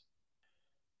podcast.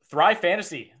 Thrive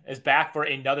Fantasy is back for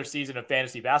another season of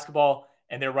fantasy basketball,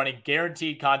 and they're running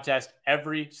guaranteed contests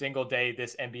every single day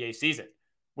this NBA season.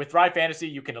 With Thrive Fantasy,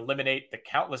 you can eliminate the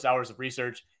countless hours of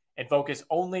research and focus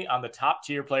only on the top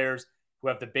tier players who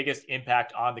have the biggest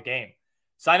impact on the game.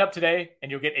 Sign up today and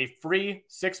you'll get a free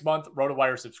 6-month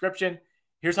RotoWire subscription.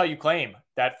 Here's how you claim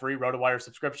that free RotoWire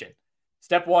subscription.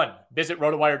 Step 1, visit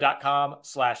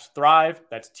rotowire.com/thrive.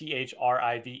 That's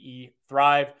THRIVE,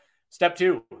 Thrive. Step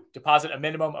 2, deposit a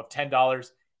minimum of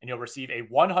 $10 and you'll receive a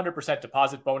 100%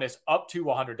 deposit bonus up to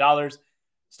 $100.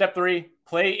 Step 3,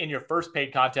 play in your first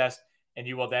paid contest and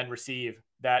you will then receive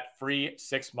that free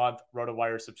 6-month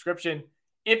RotoWire subscription.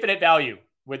 Infinite value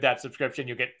with that subscription.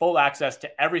 You'll get full access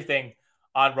to everything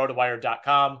on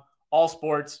rotowire.com, all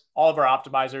sports, all of our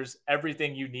optimizers,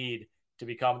 everything you need to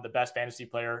become the best fantasy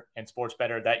player and sports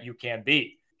bettor that you can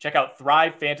be. Check out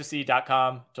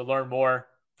thrivefantasy.com to learn more.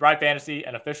 Thrive Fantasy,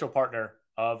 an official partner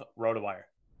of RotoWire.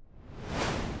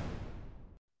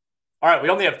 All right, we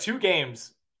only have 2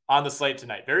 games on the slate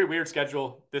tonight. Very weird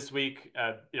schedule this week,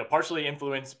 partially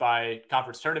influenced by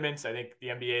conference tournaments. I think the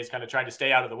NBA is kind of trying to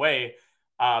stay out of the way.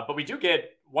 But we do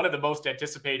get one of the most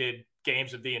anticipated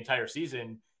games of the entire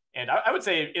season. And I would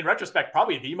say, in retrospect,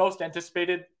 probably the most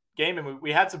anticipated game. And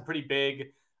we had some pretty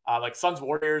big, like Suns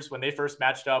Warriors, when they first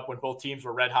matched up, when both teams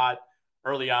were red hot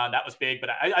early on. That was big.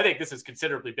 But I think this is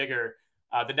considerably bigger.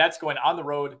 The Nets going on the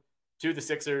road to the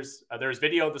Sixers. There's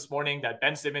video this morning that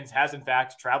Ben Simmons has, in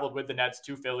fact, traveled with the Nets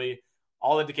to Philly.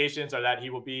 All indications are that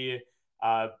he will be,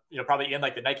 probably in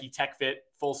like the Nike Tech Fit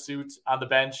full suit on the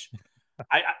bench.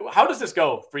 How does this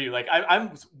go for you? Like,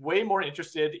 I'm way more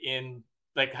interested in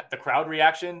like the crowd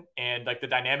reaction and like the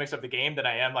dynamics of the game than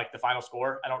I am like the final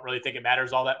score. I don't really think it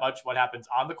matters all that much what happens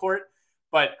on the court.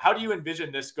 But how do you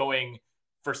envision this going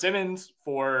for Simmons,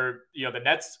 for the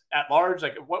Nets at large?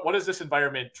 Like, what is this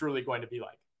environment truly going to be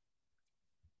like?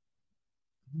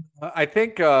 I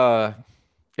think it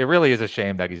really is a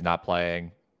shame that he's not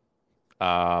playing.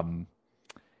 They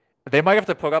might have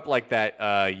to put up like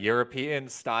that European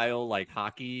style like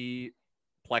hockey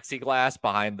plexiglass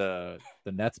behind the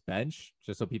Nets bench,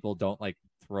 just so people don't like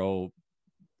throw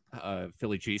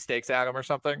Philly cheesesteaks at him or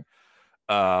something.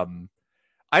 I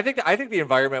think the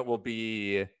environment will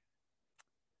be,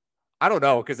 I don't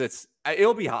know, because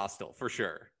it'll be hostile for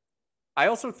sure. I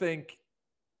also think,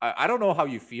 I don't know how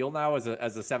you feel now as a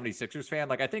 76ers fan.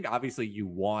 Like, I think obviously you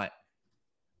want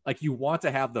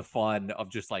to have the fun of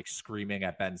just like screaming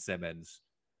at Ben Simmons.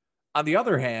 On the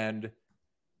other hand,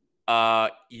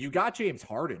 you got James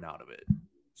Harden out of it.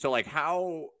 So like,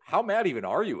 how mad even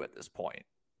are you at this point?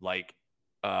 Like,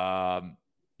 I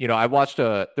watched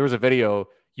there was a video,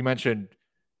 you mentioned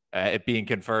it being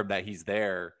confirmed that he's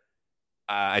there.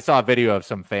 I saw a video of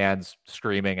some fans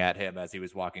screaming at him as he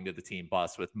was walking to the team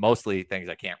bus with mostly things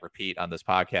I can't repeat on this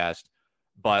podcast.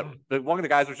 But one of the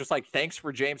guys was just like, thanks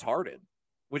for James Harden,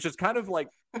 which is kind of like,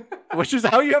 which is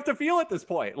how you have to feel at this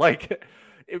point. Like,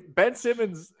 if Ben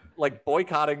Simmons, like,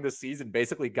 boycotting this season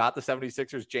basically got the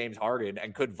 76ers James Harden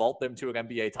and could vault them to an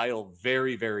NBA title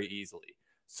very, very easily.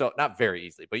 So not very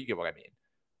easily, but you get what I mean.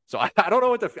 So I don't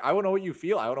know I don't know what you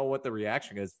feel. I don't know what the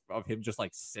reaction is of him just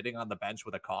like sitting on the bench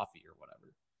with a coffee or whatever.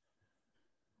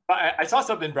 I saw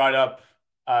something brought up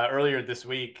earlier this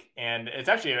week, and it's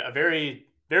actually a very,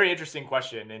 very interesting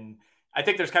question. And I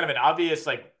think there's kind of an obvious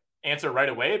like answer right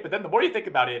away, but then the more you think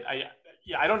about it,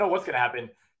 I don't know what's going to happen.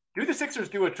 Do the Sixers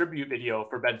do a tribute video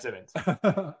for Ben Simmons?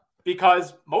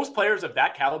 Because most players of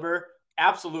that caliber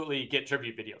absolutely get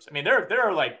tribute videos. I mean, there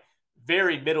are like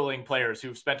very middling players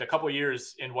who've spent a couple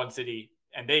years in one city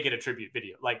and they get a tribute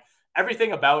video. Like,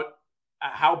 everything about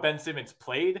how Ben Simmons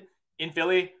played in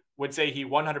Philly would say he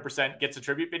 100% gets a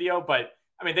tribute video, but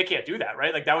I mean, they can't do that,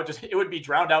 right? Like, it would be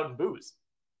drowned out in booze.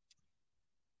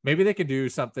 Maybe they could do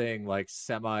something like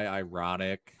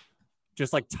semi-ironic,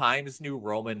 just like Times New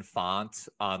Roman font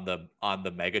on the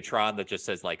Megatron that just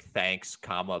says like thanks,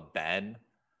 comma Ben,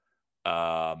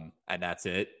 and that's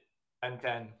it. Ben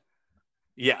 10.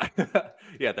 Yeah,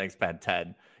 yeah. Thanks, Ben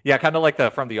 10. Yeah, kind of like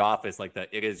from The Office, like the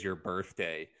 "It is your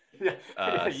birthday."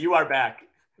 Yeah, you are back.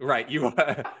 Right, you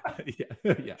are.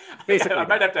 yeah. Basically, I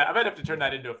might have to turn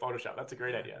that into a Photoshop. That's a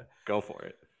great idea. Go for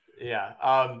it. Yeah.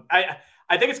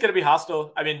 I think it's going to be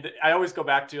hostile. I mean, I always go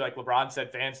back to like LeBron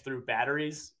said, fans threw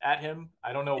batteries at him.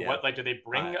 I don't know what, like, do they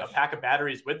bring a pack of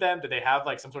batteries with them? Do they have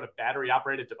like some sort of battery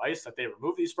operated device that they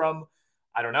remove these from?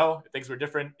 I don't know. Things were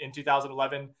different in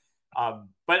 2011.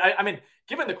 But I mean,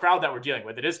 given the crowd that we're dealing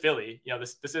with, it is Philly. You know,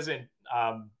 this isn't. I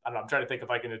don't know. I'm trying to think of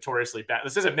like a notoriously bad.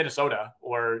 This isn't Minnesota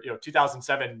or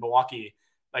 2007 Milwaukee.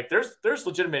 Like there's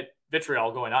legitimate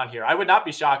vitriol going on here. I would not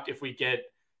be shocked if we get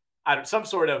some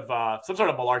sort of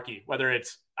malarkey, whether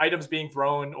it's items being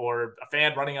thrown or a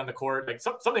fan running on the court. Like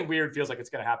something weird feels like it's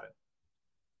going to happen.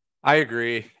 I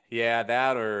agree. Yeah,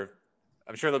 that, or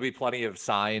I'm sure there'll be plenty of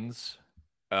signs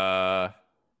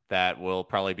that will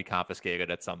probably be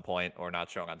confiscated at some point or not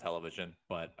shown on television.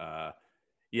 But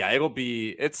yeah,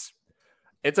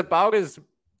 it's about as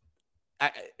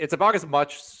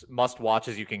much must watch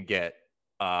as you can get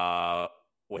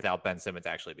without Ben Simmons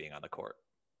actually being on the court.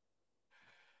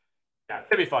 Yeah, it's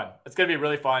gonna be fun. It's gonna be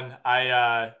really fun.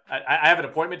 I have an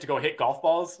appointment to go hit golf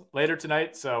balls later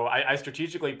tonight, so I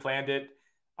strategically planned it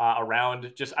around I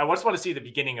just want to see the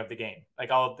beginning of the game. Like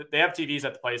they have TVs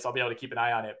at the place, I'll be able to keep an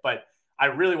eye on it, but I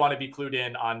really want to be clued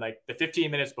in on like the 15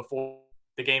 minutes before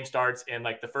the game starts and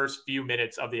like the first few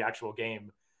minutes of the actual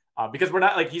game, because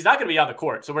he's not going to be on the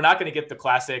court, so we're not going to get the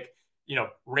classic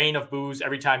rain of boos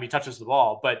every time he touches the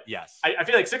ball. But yes, I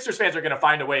feel like Sixers fans are going to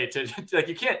find a way to like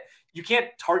you can't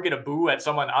target a boo at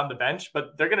someone on the bench,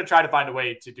 but they're going to try to find a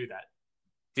way to do that.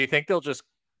 Do you think they'll just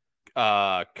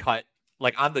cut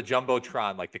like on the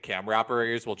Jumbotron, like the camera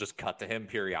operators will just cut to him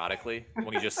periodically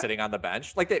when he's just sitting on the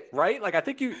bench, like they, right? Like I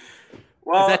think is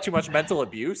that too much mental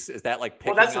abuse? Is that like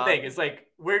picking that's the thing. It's like,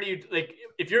 where do you like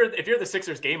if you're the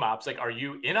Sixers game ops, like, are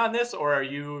you in on this or are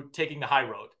you taking the high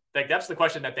road? Like that's the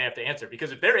question that they have to answer,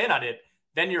 because if they're in on it,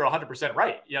 then you're 100%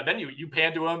 right. Then you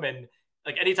pan to him, and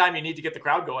like anytime you need to get the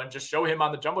crowd going, just show him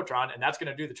on the Jumbotron, and that's going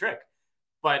to do the trick.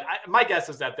 But my guess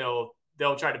is that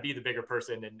they'll try to be the bigger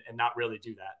person and not really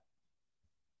do that.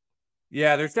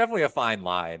 Yeah, there's definitely a fine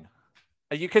line,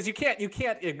 because you can't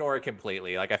ignore it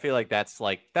completely. Like I feel like that's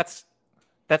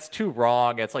too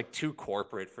wrong. It's like too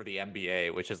corporate for the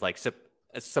NBA, which is like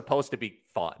it's supposed to be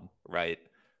fun, right?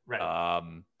 Right.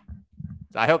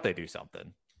 I hope they do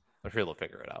something. I'm sure they'll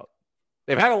figure it out.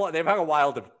 They've had a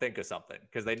while to think of something,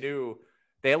 because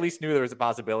they at least knew there was a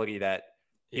possibility that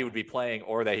he would be playing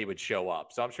or that he would show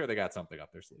up. So I'm sure they got something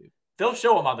up their sleeve. They'll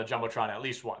show him on the Jumbotron at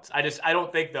least once. I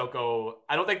don't think they'll go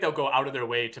out of their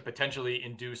way to potentially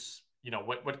induce,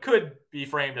 what could be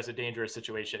framed as a dangerous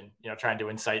situation, trying to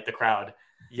incite the crowd.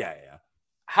 Yeah.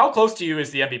 How close to you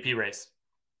is the MVP race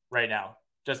right now?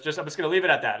 Just I'm just going to leave it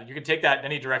at that. You can take that in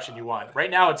any direction you want. Right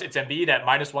now, it's Embiid at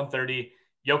 -130,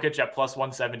 Jokic at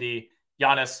 +170,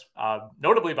 Giannis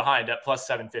notably behind at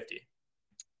 +750.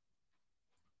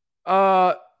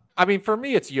 I mean, for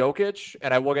me, it's Jokic,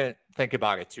 and I wouldn't think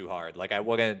about it too hard. Like I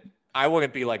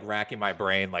wouldn't be like racking my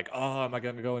brain like, oh, am I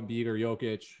going to go Embiid or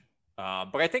Jokic?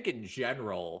 But I think in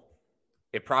general,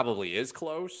 it probably is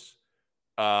close.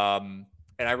 And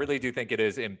I really do think it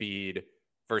is Embiid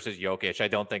versus Jokic. I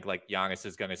don't think like Giannis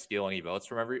is going to steal any votes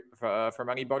from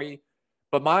anybody.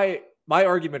 But my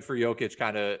argument for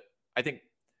Jokic I think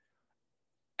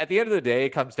at the end of the day,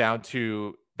 it comes down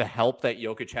to the help that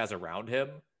Jokic has around him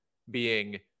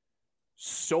being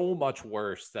so much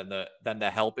worse than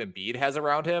the help Embiid has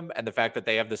around him, and the fact that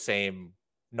they have the same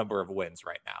number of wins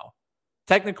right now.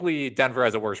 Technically, Denver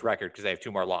has a worse record because they have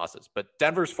 2 more losses, but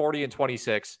Denver's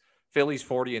 40-26, Philly's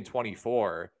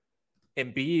 40-24.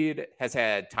 Embiid has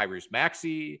had Tyrese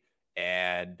Maxey,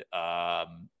 and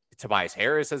Tobias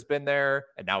Harris has been there,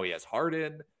 and now he has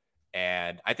Harden.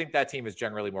 And I think that team is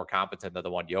generally more competent than the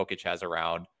one Jokic has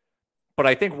around. But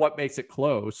I think what makes it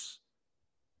close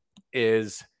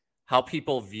is how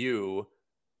people view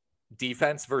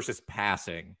defense versus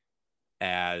passing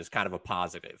as kind of a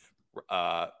positive.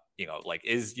 Like,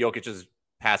 is Jokic's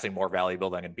passing more valuable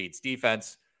than Embiid's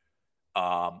defense?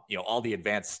 All the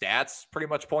advanced stats pretty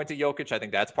much point to Jokic. I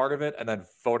think that's part of it. And then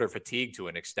voter fatigue to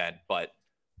an extent. But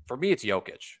for me, it's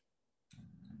Jokic.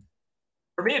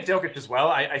 For me, it's Jokic as well.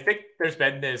 I think there's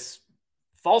been this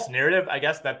false narrative, I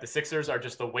guess, that the Sixers are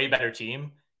just the way better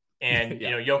team. And,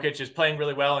 Jokic is playing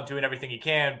really well and doing everything he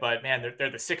can. But, man,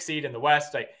 they're the 6th seed in the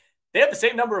West. Like, they have the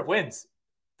same number of wins.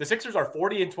 The Sixers are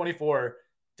 40-24.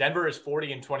 Denver is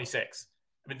 40-26.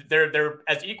 I mean, they're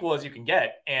as equal as you can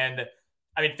get. And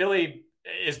I mean, Philly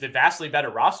is the vastly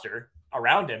better roster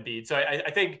around Embiid. So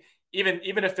I think even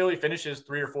if Philly finishes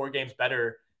 3 or 4 games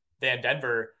better than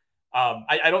Denver,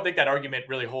 I don't think that argument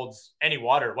really holds any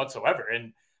water whatsoever.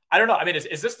 And I don't know. I mean,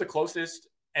 is this the closest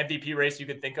MVP race you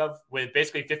could think of with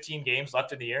basically 15 games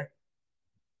left in the year?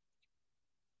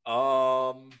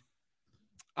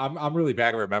 I'm really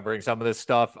bad at remembering some of this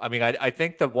stuff. I mean, I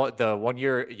think the 1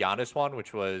 year Giannis one,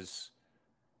 which was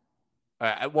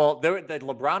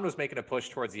LeBron was making a push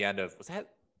towards the end of, was that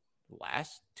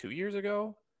last 2 years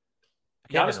ago?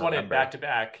 Giannis won it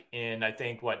back-to-back in, I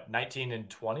think, 19 and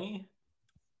 20?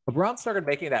 LeBron started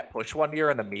making that push 1 year,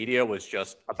 and the media was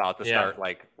just about to start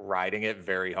like riding it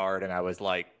very hard. And I was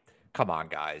like, come on,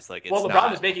 guys. Like, it's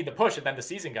LeBron was making the push, and then the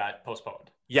season got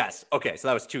postponed. Yes. Okay. So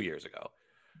that was 2 years ago.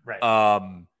 Right.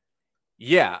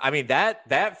 Yeah. I mean,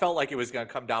 that felt like it was going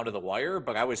to come down to the wire,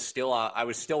 but I was still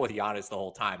with Giannis the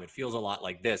whole time. It feels a lot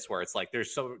like this, where it's like,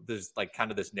 there's like kind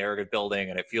of this narrative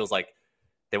building, and it feels like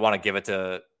they want to give it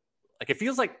to, like, it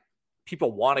feels like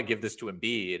people want to give this to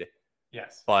Embiid.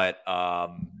 Yes. But, I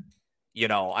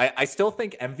still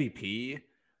think MVP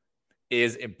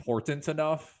is important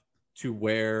enough to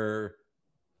where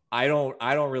I don't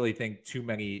really think too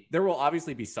many, there will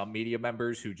obviously be some media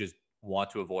members who just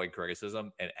want to avoid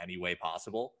criticism in any way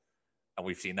possible. And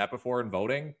we've seen that before in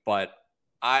voting, but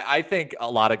I think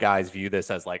a lot of guys view this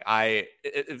as like,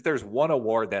 if there's one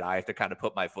award that I have to kind of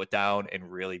put my foot down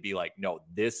and really be like, no,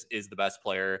 this is the best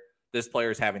player. This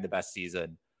player is having the best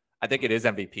season. I think it is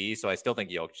MVP. So I still think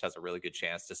Jokic has a really good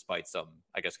chance despite some,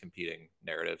 I guess, competing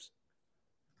narratives.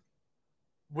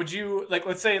 Would you, like,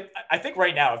 let's say, I think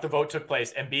right now, if the vote took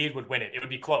place, Embiid would win it. It would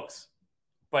be close,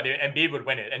 but Embiid would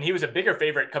win it. And he was a bigger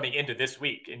favorite coming into this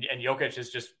week. And Jokic has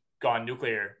just gone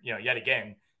nuclear, yet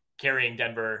again, carrying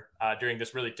Denver during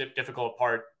this really difficult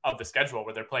part of the schedule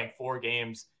where they're playing 4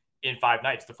 games in 5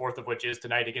 nights, the 4th of which is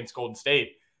tonight against Golden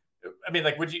State. I mean,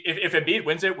 like, would you, if Embiid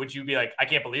wins it, would you be like, I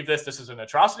can't believe this is an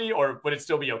atrocity, or would it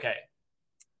still be okay?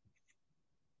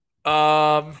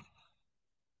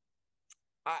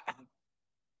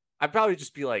 I'd probably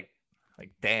just be like,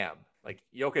 damn, like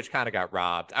Jokic kind of got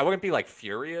robbed. I wouldn't be like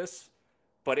furious,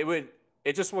 but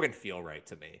it just wouldn't feel right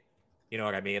to me. You know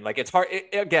what I mean? Like, it's hard.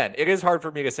 It is hard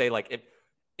for me to say, like,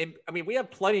 I mean, we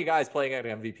have plenty of guys playing at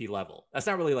an MVP level. That's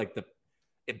not really like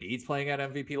Embiid's playing at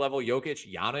MVP level.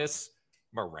 Jokic, Giannis,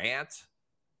 Morant,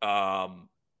 and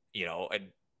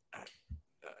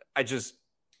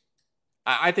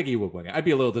I think he would win it. I'd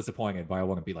be a little disappointed, but I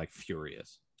wouldn't be like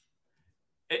furious.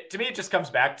 To me, it just comes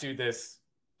back to this,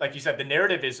 like you said, the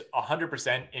narrative is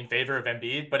 100% in favor of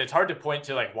Embiid, but it's hard to point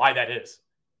to like why that is.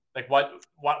 Like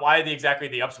why exactly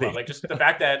the upswell? Like just the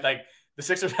fact that like the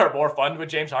Sixers are more fun with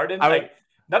James Harden.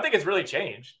 Nothing has really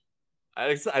changed.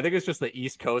 I think it's just the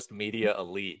East Coast media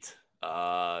elite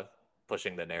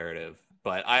pushing the narrative.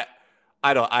 But I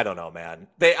don't know, man.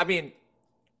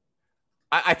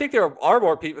 I think there are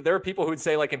more people. There are people who'd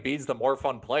say like Embiid's the more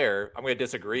fun player. I'm going to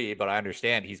disagree, but I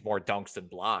understand he's more dunks and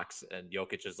blocks, and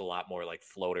Jokic is a lot more like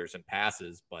floaters and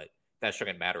passes. But that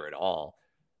shouldn't matter at all.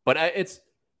 But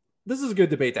this is a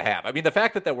good debate to have. I mean, the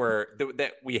fact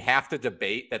that we have to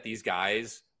debate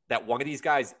that one of these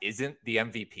guys isn't the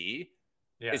MVP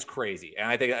is crazy. And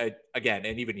I think again,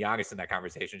 and even Giannis in that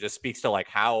conversation just speaks to like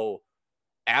how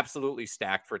absolutely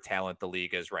stacked for talent the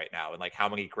league is right now, and like how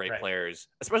many great players,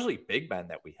 especially big men,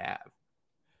 that we have.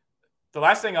 The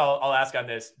last thing I'll ask on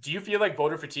this: do you feel like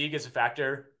voter fatigue is a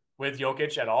factor with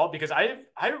Jokic at all? Because I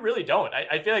really don't.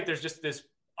 I feel like there's just this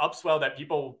upswell that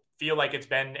people feel like it's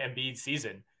been Embiid's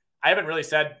season. I haven't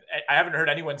heard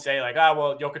anyone say like,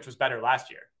 well, Jokic was better last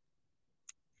year.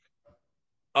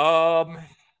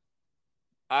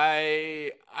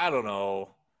 I don't know.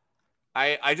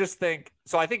 I just think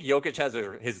so. I think Jokic has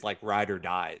his like ride or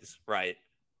dies, right?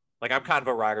 Like I'm kind of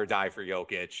a ride or die for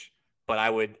Jokic, but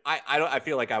I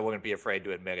feel like I wouldn't be afraid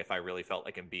to admit if I really felt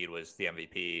like Embiid was the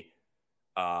MVP.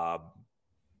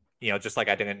 Just like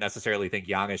I didn't necessarily think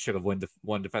Giannis should have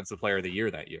won Defensive Player of the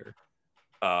Year that year.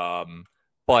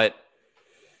 But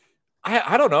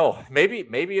I don't know.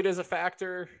 Maybe it is a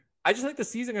factor. I just think the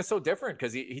season is so different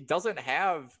because he doesn't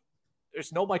have.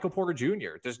 There's no Michael Porter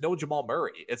Jr. There's no Jamal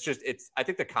Murray. I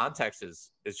think the context is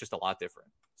just a lot different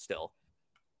still.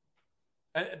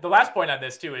 And the last point on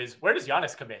this too is where does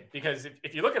Giannis come in? Because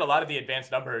if you look at a lot of the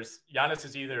advanced numbers, Giannis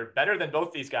is either better than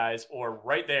both these guys or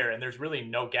right there, and there's really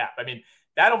no gap. I mean,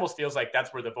 that almost feels like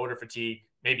that's where the voter fatigue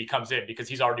maybe comes in because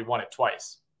he's already won it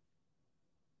twice.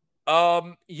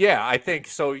 Yeah, I think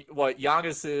so. What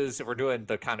Giannis is, if we're doing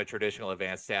the kind of traditional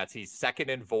advanced stats, he's second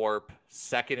in VORP,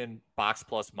 second in box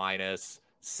plus minus,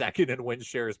 second in win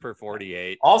shares per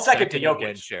 48, all second to in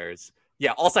win Jokic. shares.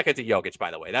 Yeah, all second to Jokic,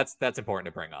 by the way. That's important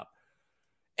to bring up.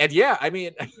 And yeah, I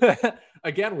mean,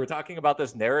 again, we're talking about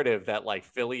this narrative that like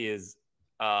Philly is,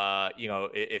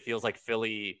 it feels like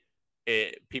Philly.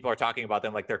 People are talking about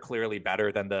them like they're clearly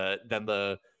better than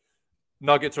the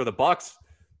Nuggets or the Bucks.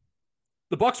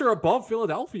 The Bucks are above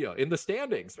Philadelphia in the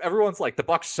standings. Everyone's like, the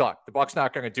Bucks suck. The Bucks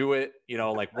not going to do it.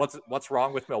 Like what's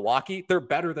wrong with Milwaukee? They're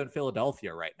better than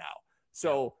Philadelphia right now.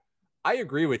 So I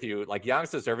agree with you. Like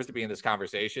Giannis deserves to be in this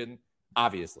conversation,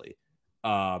 obviously.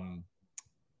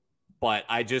 But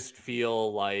I just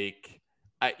feel like,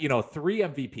 3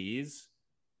 MVPs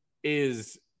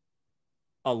is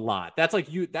a lot. That's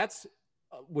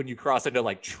when you cross into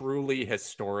like truly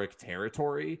historic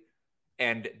territory.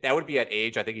 And that would be at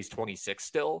age, I think he's 26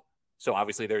 still. So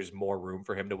obviously there's more room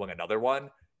for him to win another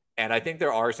one. And I think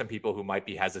there are some people who might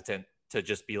be hesitant to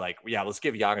just be like, yeah, let's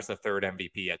give Giannis the 3rd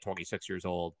MVP at 26 years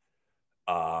old.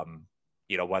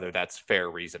 Whether that's fair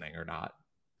reasoning or not.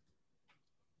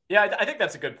 Yeah, I think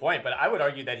that's a good point. But I would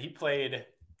argue that he played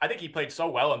so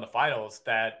well in the finals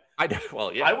that I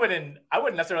wouldn't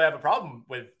necessarily have a problem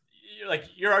with, like,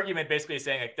 your argument basically is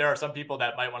saying like there are some people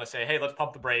that might want to say, hey, let's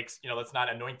pump the brakes. Let's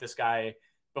not anoint this guy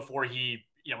before he,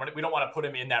 we don't want to put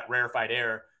him in that rarefied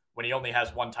air when he only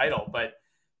has one title. But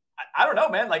I don't know,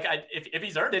 man. Like if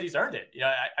he's earned it, he's earned it.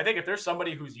 I think if there's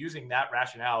somebody who's using that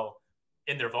rationale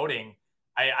in their voting,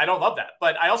 I don't love that.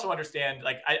 But I also understand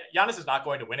like Giannis is not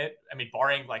going to win it. I mean,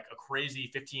 barring like a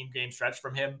crazy 15-game stretch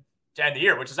from him to end the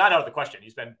year, which is not out of the question.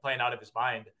 He's been playing out of his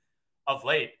mind of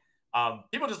late.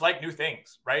 People just like new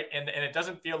things, right? And it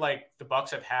doesn't feel like the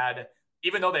Bucks have had,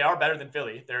 even though they are better than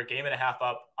Philly, they're a game and a half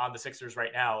up on the Sixers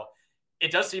right now.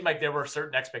 It does seem like there were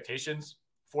certain expectations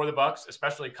for the Bucks,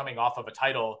 especially coming off of a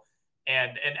title.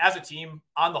 And as a team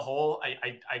on the whole,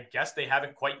 I guess they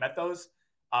haven't quite met those.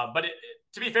 But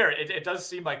to be fair, it does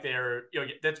seem like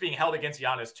that's being held against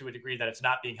Giannis to a degree that it's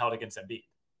not being held against Embiid.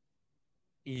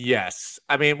 Yes.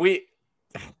 I mean,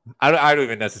 I don't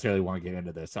even necessarily want to get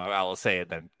into this. So I'll say it,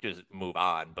 then just move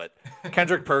on. But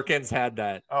Kendrick Perkins had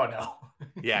that. Oh no.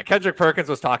 Yeah, Kendrick Perkins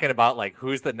was talking about like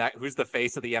who's the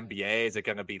face of the NBA? Is it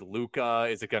going to be Luka?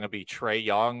 Is it going to be Trae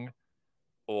Young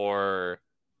or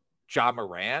Ja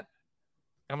Morant?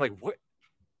 And I'm like, what?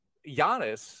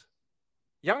 Giannis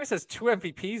has 2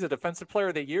 MVPs, a Defensive Player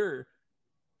of the Year,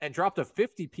 and dropped a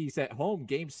 50-piece at home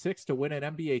Game 6 to win an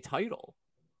NBA title.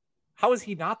 How is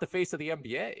he not the face of the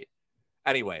NBA?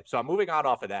 Anyway, so I'm moving on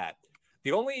off of that.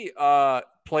 The only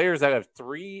players that have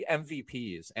 3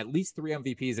 MVPs, at least 3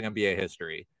 MVPs in NBA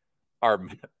history, are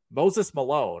Moses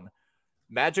Malone,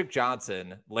 Magic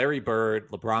Johnson, Larry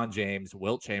Bird, LeBron James,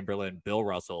 Wilt Chamberlain, Bill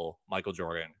Russell, Michael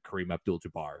Jordan, Kareem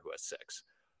Abdul-Jabbar, who has 6.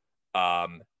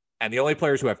 And the only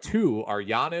players who have 2 are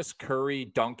Giannis, Curry,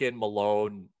 Duncan,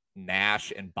 Malone,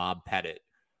 Nash, and Bob Pettit.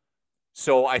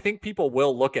 So I think people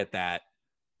will look at that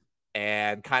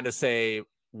and kind of say,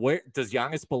 where does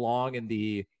Giannis belong in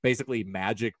the basically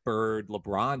Magic, Bird,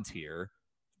 LeBron tier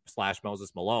 /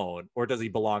 Moses Malone, or does he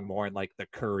belong more in like the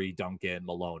Curry, Duncan,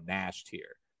 Malone, Nash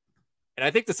tier? And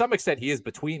I think to some extent he is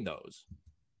between those,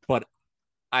 but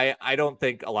I don't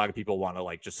think a lot of people want to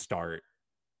like just start.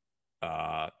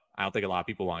 I don't think a lot of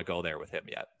people want to go there with him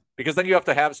yet, because then you have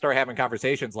to start having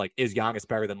conversations like, is Giannis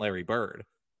better than Larry Bird?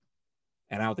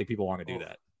 And I don't think people want to do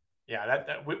that. Yeah,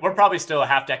 we're probably still a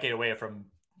half decade away from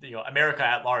America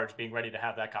at large being ready to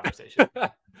have that conversation.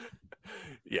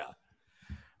 Yeah.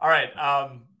 All right.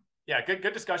 Yeah,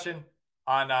 good discussion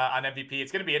on MVP.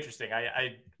 It's going to be interesting.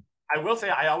 I will say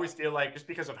I always feel like, just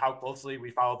because of how closely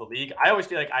we follow the league, I always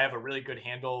feel like I have a really good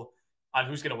handle on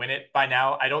who's going to win it by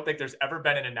now. I don't think there's ever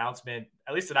been an announcement,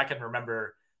 at least that I can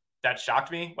remember, that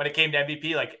shocked me when it came to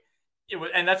MVP. Like it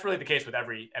was, and that's really the case with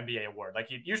every NBA award. Like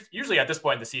usually at this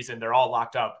point in the season, they're all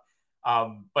locked up.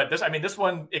 But this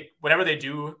one, whenever they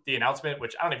do the announcement,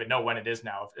 which I don't even know when it is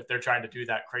now, if they're trying to do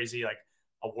that crazy like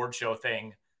award show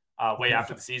thing way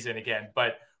after the season again.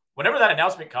 But whenever that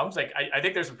announcement comes, like I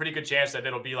think there's a pretty good chance that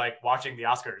it'll be like watching the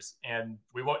Oscars, and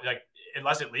we won't, like,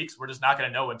 unless it leaks, we're just not going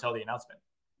to know until the announcement.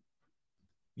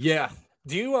 Yeah.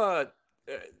 Do you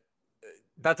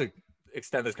not to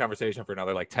extend this conversation for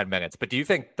another like 10 minutes, but do you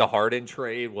think the Harden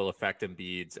trade will affect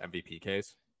Embiid's MVP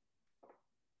case?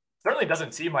 Certainly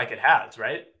doesn't seem like it has,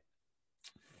 right?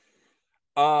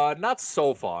 Not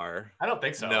so far. I don't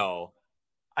think so. No.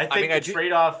 I think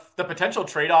the potential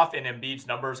trade-off in Embiid's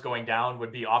numbers going down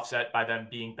would be offset by them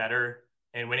being better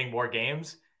and winning more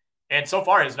games. And so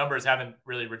far, his numbers haven't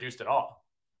really reduced at all.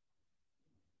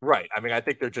 Right. I mean, I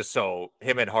think they're just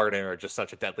him and Harden are just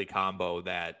such a deadly combo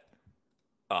that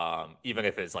even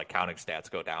if his like counting stats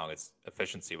go down, his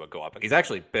efficiency would go up. Like, he's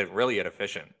actually been really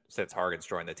inefficient since Harden's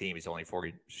joined the team. He's only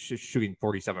shooting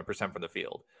 47% from the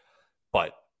field,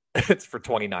 but it's for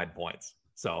 29 points.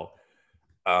 So,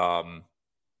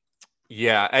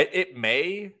 yeah, it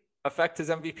may affect his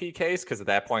MVP case because at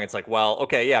that point it's like, well,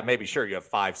 okay, yeah, maybe sure you have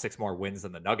 5-6 more wins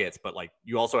than the Nuggets, but like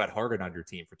you also had Harden on your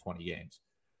team for 20 games.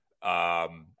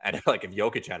 And like if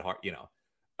Jokic had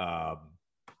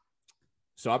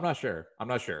so I'm not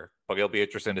sure, but it'll be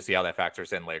interesting to see how that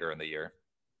factors in later in the year.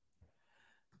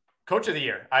 Coach of the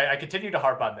year. I continue to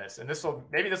harp on this, and this will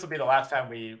be the last time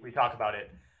we talk about it.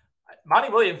 Monty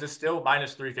Williams is still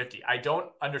minus 350. I don't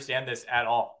understand this at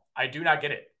all. I do not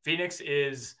get it. Phoenix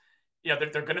is, they're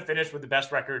going to finish with the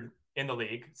best record in the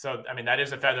league. So, I mean, that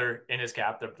is a feather in his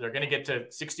cap. They're going to get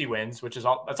to 60 wins, which is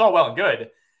that's all well and good.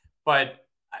 But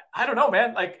I don't know,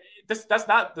 man. Like that's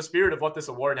not the spirit of what this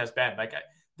award has been. Like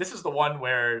this is the one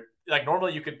where like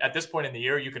normally you could, at this point in the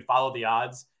year, you could follow the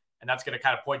odds and that's going to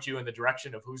kind of point you in the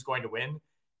direction of who's going to win.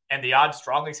 And the odds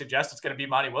strongly suggest it's going to be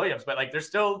Monty Williams, but like there's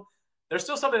still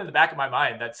something in the back of my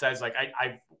mind that says like,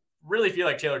 I really feel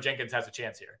like Taylor Jenkins has a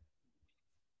chance here.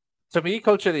 To me,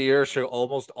 coach of the year should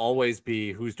almost always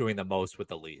be who's doing the most with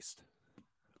the least.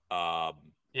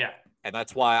 Yeah. And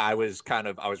that's why I was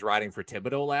riding for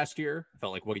Thibodeau last year. I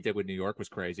felt like what he did with New York was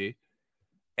crazy.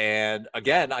 And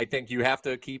again, I think you have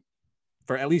to keep,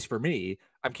 at least for me,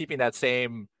 I'm keeping that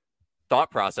same thought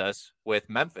process with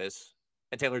Memphis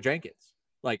and Taylor Jenkins.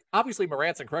 Like, obviously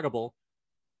Morant's incredible.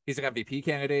 He's an MVP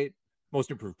candidate,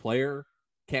 most improved player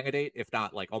candidate, if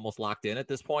not like almost locked in at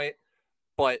this point.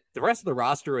 But the rest of the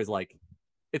roster is like,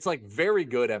 it's like very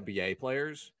good NBA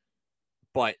players,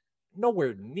 but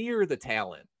nowhere near the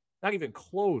talent, not even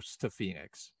close to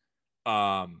Phoenix,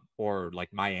 or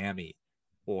like Miami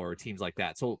or teams like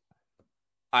that. So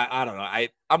I don't know.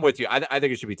 I'm with you. I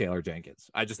think it should be Taylor Jenkins.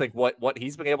 I just think what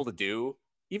he's been able to do,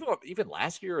 even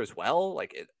last year as well, I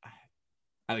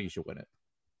think he should win it.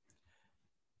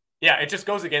 Yeah, it just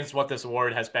goes against what this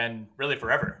award has been really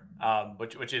forever,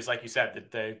 which is, like you said,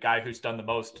 the guy who's done the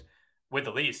most with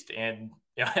the least. And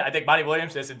I think Monty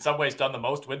Williams has in some ways done the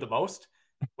most with the most,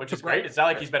 which is great. It's not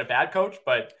like he's been a bad coach,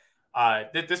 but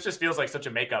this just feels like such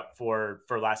a makeup for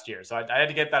last year. So I had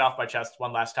to get that off my chest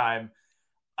one last time.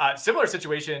 Similar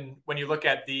situation when you look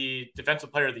at the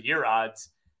Defensive Player of the Year odds.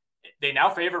 They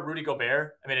now favor Rudy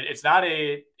Gobert. I mean, it's not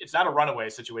a runaway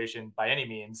situation by any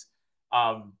means,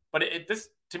 but this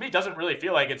to me doesn't really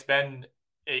feel like it's been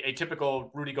a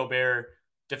typical Rudy Gobert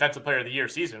Defensive Player of the Year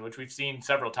season, which we've seen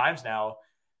several times now.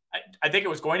 I think it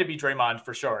was going to be Draymond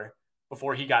for sure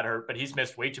before he got hurt, but he's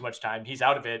missed way too much time. He's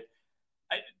out of it.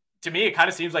 To me, it kind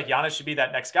of seems like Giannis should be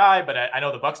that next guy, but I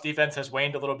know the Bucks defense has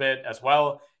waned a little bit as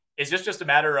well. Is this just a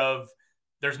matter of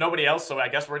there's nobody else, so I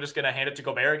guess we're just going to hand it to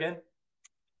Gobert again?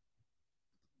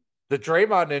 The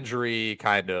Draymond injury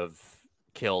kind of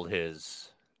killed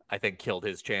his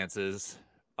chances.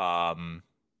 I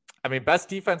mean, best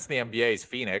defense in the NBA is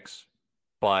Phoenix,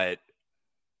 but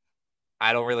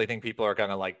I don't really think people are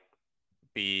going to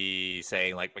be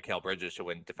saying Mikal Bridges should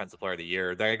win Defensive Player of the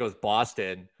Year. Then it goes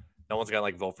Boston. No one's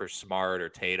going to vote for Smart or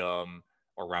Tatum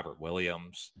or Robert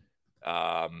Williams.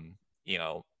 And we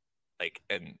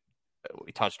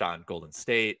touched on Golden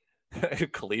State.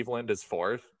 Cleveland is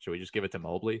fourth. Should we just give it to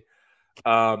Mobley?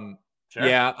 Sure.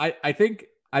 Yeah, I think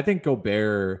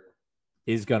Gobert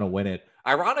is going to win it.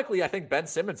 Ironically, I think Ben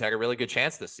Simmons had a really good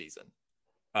chance this season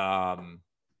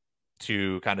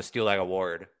to kind of steal that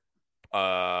award.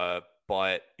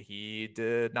 But he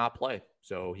did not play,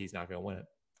 so he's not going to win it.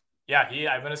 Yeah,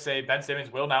 I'm going to say Ben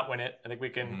Simmons will not win it. I think we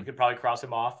could probably cross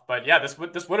him off. But yeah, this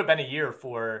would have been a year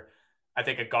for, I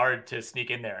think, a guard to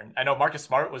sneak in there. And I know Marcus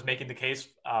Smart was making the case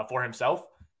for himself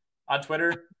on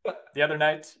Twitter the other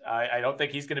night. I don't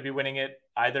think he's going to be winning it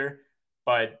either.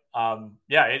 But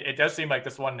it does seem like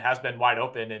this one has been wide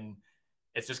open, and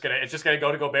it's just gonna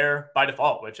go to Gobert by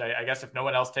default. Which I guess if no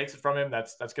one else takes it from him,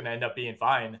 that's going to end up being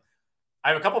fine. I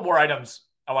have a couple more items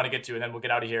I want to get to, and then we'll get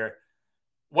out of here.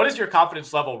 What is your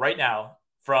confidence level right now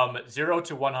from 0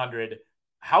 to 100?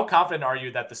 How confident are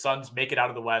you that the Suns make it out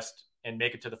of the West and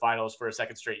make it to the finals for a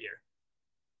second straight year?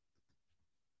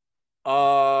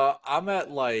 I'm at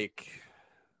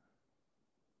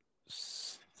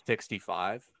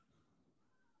 65.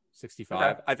 65.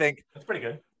 Okay. I think that's pretty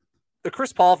good. The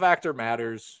Chris Paul factor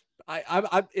matters.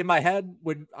 I'm in my head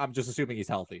when I'm just assuming he's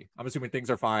healthy. I'm assuming things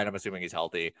are fine. I'm assuming he's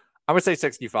healthy. I'm gonna say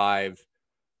 65.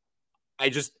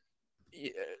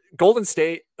 Golden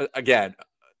State again,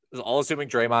 all assuming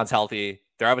Draymond's healthy.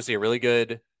 They're obviously a really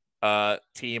good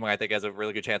team I think has a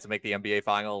really good chance to make the NBA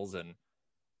Finals, and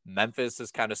Memphis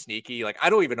is kind of sneaky. Like, I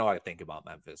don't even know how to think about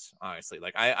Memphis, honestly.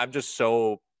 Like, I'm just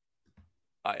so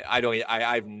I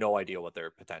have no idea what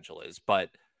their potential is, but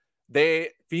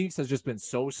Phoenix has just been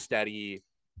so steady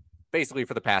basically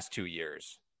for the past 2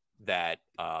 years that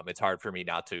it's hard for me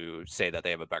not to say that they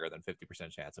have a better than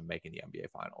 50% chance of making the NBA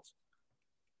Finals.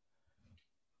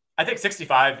 I think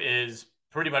 65 is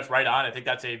pretty much right on. I think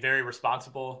that's a very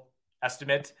responsible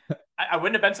estimate. I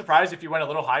wouldn't have been surprised if you went a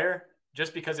little higher,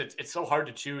 just because it's so hard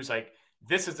to choose. Like,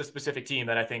 this is the specific team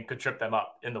that I think could trip them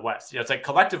up in the West. It's like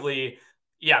collectively,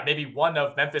 yeah, maybe one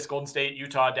of Memphis, Golden State,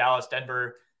 Utah, Dallas,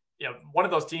 Denver, one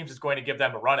of those teams is going to give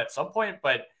them a run at some point.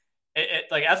 But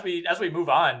like as we move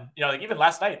on, like even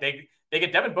last night, they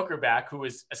get Devin Booker back, who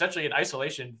was essentially in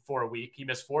isolation for a week. He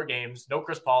missed 4 games, no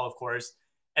Chris Paul, of course.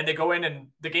 And they go in and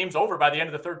the game's over by the end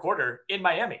of the third quarter in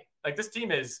Miami. Like, this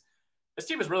team is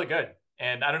really good.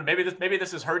 And I don't know, maybe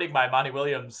this is hurting my Monty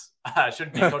Williams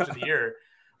shouldn't be coach of the year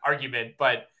argument,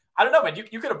 but I don't know, man.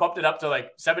 You could have bumped it up to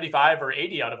like 75 or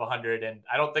 80 out of 100, and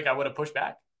I don't think I would have pushed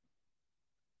back.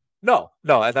 No,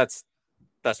 that's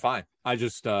fine. I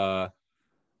just, I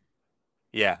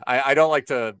don't like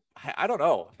to. I don't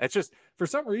know. It's just, for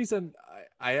some reason,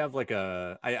 I have like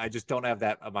I just don't have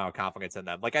that amount of confidence in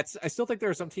them. Like, I still think there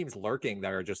are some teams lurking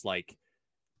that are just like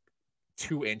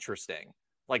too interesting.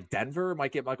 Like, Denver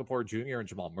might get Michael Porter Jr. and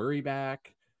Jamal Murray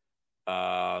back.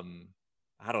 I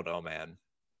don't know, man.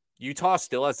 Utah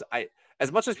still has,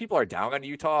 as much as people are down on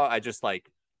Utah, I just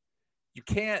like, you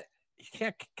can't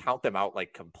count them out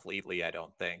like completely, I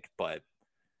don't think. But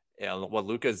what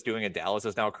Luka's doing in Dallas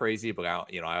is now crazy, but I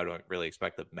don't really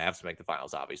expect the Mavs to make the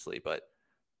finals, obviously. But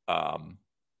I'm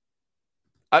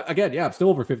still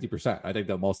over 50%. I think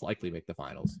they'll most likely make the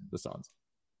finals, the Suns.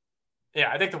 Yeah,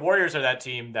 I think the Warriors are that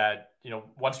team that,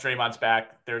 once Draymond's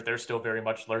back, they're still very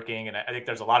much lurking. And I think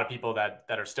there's a lot of people that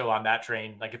are still on that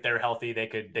train. Like, if they're healthy, they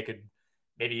could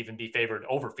maybe even be favored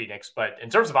over Phoenix. But in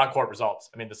terms of on-court results,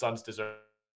 I mean, the Suns deserve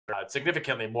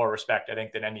significantly more respect, I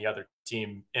think, than any other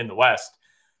team in the West.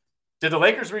 Did the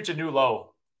Lakers reach a new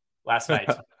low last night,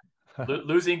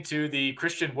 losing to the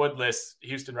Christian Woodless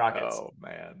Houston Rockets? Oh,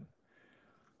 man.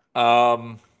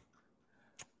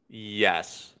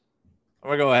 Yes. I'm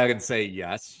going to go ahead and say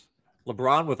yes.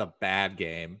 LeBron with a bad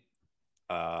game.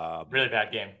 Really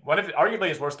bad game. Arguably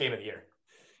his worst game of the year.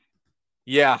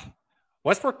 Yeah.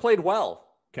 Westbrook played well.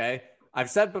 Okay. I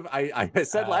said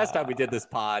last time we did this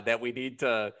pod that we need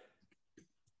to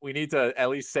at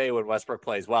least say when Westbrook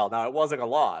plays well. Now, it wasn't a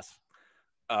loss.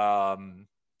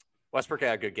 Westbrook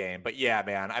had a good game, but yeah,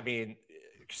 man. I mean,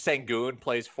 Sengun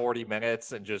plays 40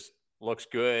 minutes and just looks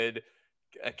good.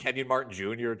 Kenyon Martin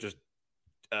Jr. just,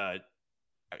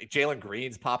 Jalen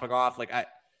Green's popping off. Like,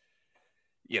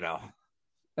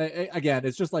 again,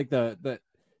 it's just like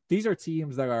these are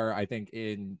teams that are, I think,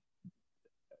 in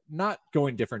not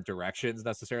going different directions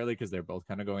necessarily, because they're both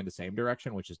kind of going the same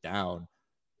direction, which is down.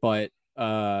 But,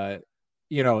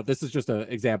 this is just an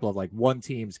example of like one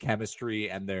team's chemistry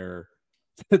and their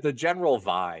the general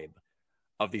vibe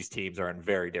of these teams are in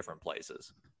very different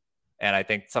places. And I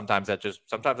think sometimes I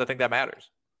think that matters.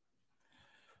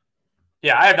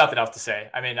 Yeah, I have nothing else to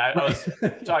say. I mean, I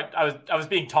was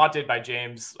being taunted by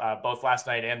James both last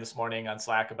night and this morning on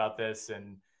Slack about this,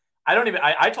 and I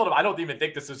told him I don't even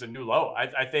think this is a new low.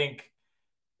 I think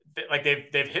like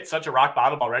they've hit such a rock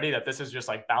bottom already that this is just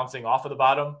like bouncing off of the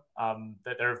bottom.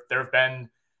 That there have been,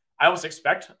 I almost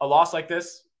expect a loss like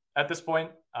this at this point.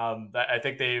 That I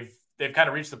think they've kind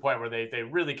of reached the point where they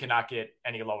really cannot get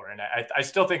any lower, and I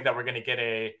still think that we're going to get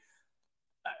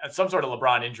some sort of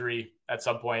LeBron injury at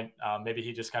some point. Maybe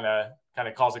he just kind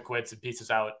of calls it quits and pieces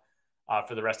out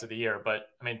for the rest of the year. But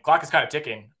I mean, clock is kind of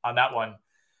ticking on that one.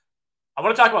 I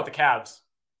want to talk about the Cavs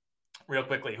real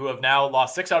quickly, who have now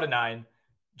lost 6 out of 9.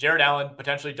 Jared Allen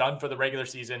potentially done for the regular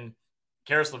season.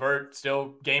 Karis LeVert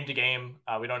still game to game.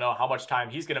 We don't know how much time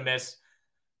he's going to miss.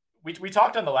 We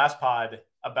talked on the last pod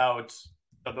about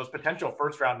those potential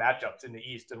first round matchups in the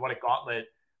East and what a gauntlet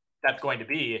that's going to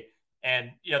be.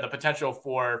 And, the potential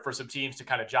for some teams to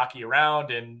kind of jockey around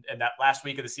and that last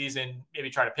week of the season, maybe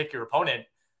try to pick your opponent.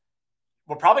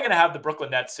 We're probably going to have the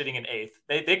Brooklyn Nets sitting in 8th.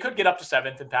 They could get up to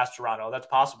 7th and pass Toronto. That's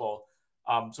possible.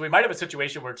 So we might have a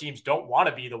situation where teams don't want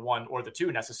to be the 1 or the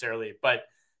 2 necessarily. But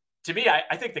to me,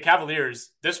 I think the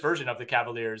Cavaliers, this version of the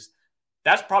Cavaliers,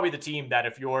 that's probably the team that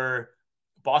if you're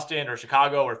Boston or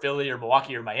Chicago or Philly or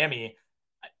Milwaukee or Miami,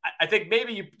 I think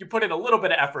maybe you put in a little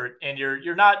bit of effort and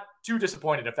you're not too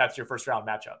disappointed if that's your first round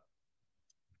matchup.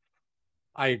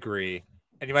 I agree.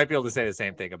 And you might be able to say the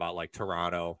same thing about like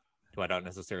Toronto, who I don't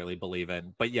necessarily believe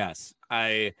in. But yes,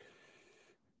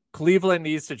 Cleveland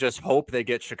needs to just hope they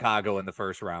get Chicago in the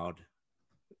first round.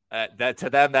 That to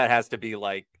them, that has to be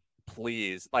like,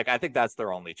 please. Like, I think that's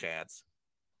their only chance.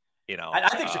 You know,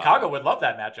 I think Chicago would love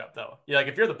that matchup, though. Like,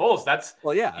 if you're the Bulls,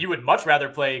 you would much rather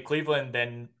play Cleveland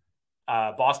than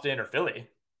Boston or Philly.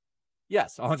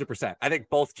 Yes, 100%. I think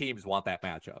both teams want that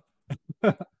matchup.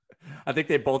 I think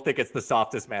they both think it's the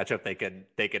softest matchup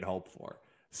they can hope for.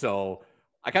 So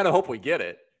I kind of hope we get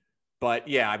it. But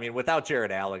yeah, I mean, without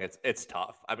Jared Allen, it's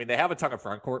tough. I mean, they have a ton of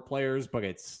front court players, but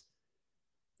it's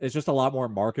just a lot more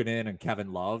Markkanen and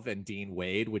Kevin Love and Dean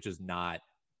Wade, which is not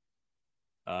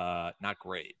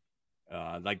great.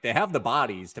 Like, they have the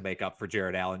bodies to make up for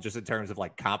Jared Allen just in terms of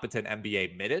like competent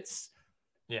NBA minutes.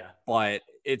 Yeah. But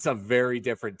it's a very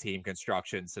different team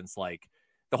construction since like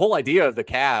the whole idea of the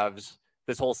Cavs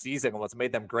this whole season and what's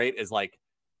made them great is like,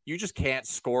 you just can't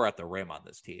score at the rim on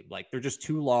this team. Like, they're just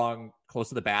too long, close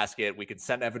to the basket. We can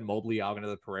send Evan Mobley out into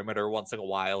the perimeter once in a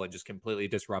while and just completely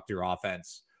disrupt your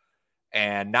offense.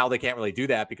 And now they can't really do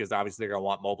that because obviously they're going to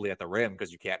want Mobley at the rim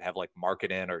because you can't have like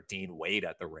Markkanen or Dean Wade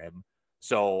at the rim.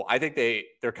 So I think they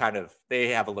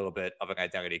have a little bit of an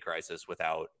identity crisis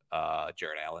without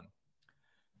Jared Allen.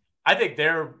 I think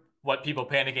they're what people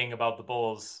panicking about the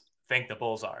Bulls think the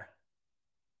Bulls are.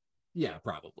 Yeah,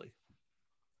 probably.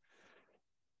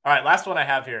 All right, last one I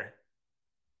have here.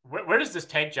 Where does this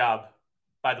tank job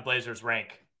by the Blazers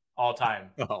rank all time?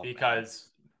 Because,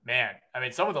 man, I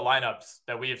mean, some of the lineups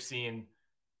that we have seen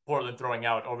Portland throwing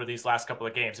out over these last couple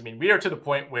of games. I mean, we are to the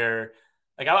point where,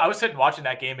 like, I was sitting watching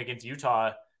that game against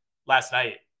Utah last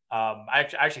night. I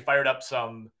actually fired up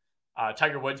some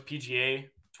Tiger Woods PGA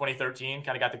 2013,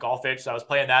 kind of got the golf itch. So I was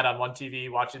playing that on one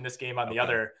TV, watching this game on the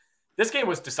other. This game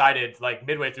was decided like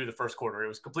midway through the first quarter. It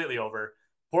was completely over.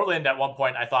 Portland at one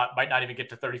point I thought might not even get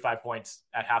to 35 points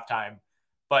at halftime.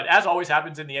 But as always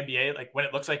happens in the NBA, like when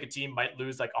it looks like a team might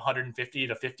lose like 150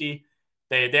 to 50,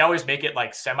 they always make it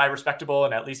like semi-respectable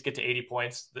and at least get to 80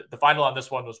 points. The final on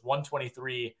this one was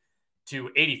 123 to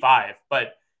 85.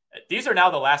 But these are now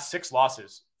the last 6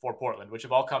 losses for Portland, which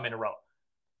have all come in a row.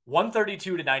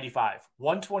 132 to 95,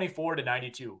 124 to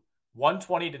 92,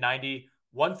 120 to 90,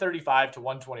 135 to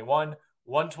 121,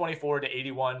 124 to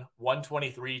 81,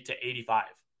 123 to 85.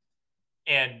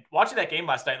 And watching that game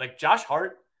last night, like Josh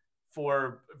Hart,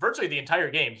 for virtually the entire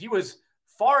game, he was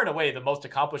far and away the most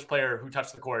accomplished player who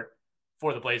touched the court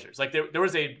for the Blazers. Like there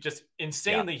was a just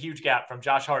insanely huge gap from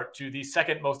Josh Hart to the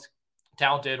second most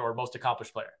talented or most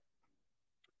accomplished player.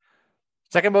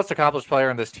 Second most accomplished player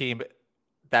in this team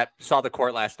that saw the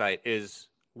court last night is,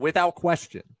 without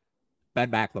question, Ben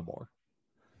McLemore.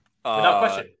 Without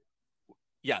question.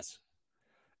 Yes.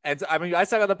 And I mean, I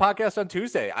said on the podcast on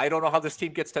Tuesday, I don't know how this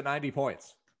team gets to 90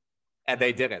 points. And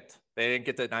they didn't. They didn't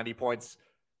get to 90 points.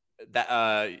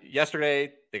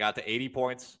 Yesterday, they got to 80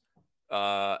 points.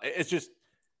 It's just,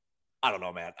 I don't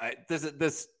know, man.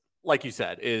 This, like you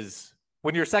said, is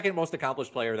when your second most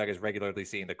accomplished player that is regularly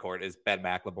seeing the court is Ben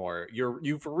McLemore,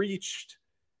 you've reached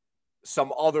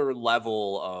some other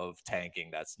level of tanking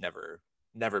that's never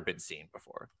been seen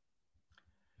before.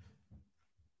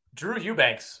 Drew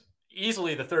Eubanks,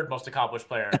 easily the third most accomplished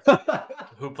player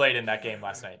who played in that game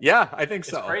last night. Yeah, I think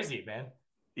so. It's crazy, man.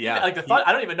 Yeah. Like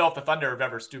I don't even know if the Thunder have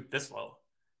ever stooped this low.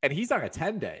 And he's on a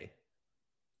 10-day.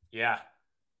 Yeah.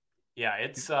 Yeah,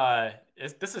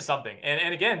 this is something.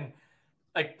 And again,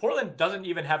 like Portland doesn't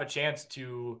even have a chance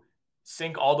to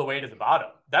sink all the way to the bottom.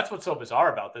 That's what's so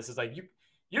bizarre about this is like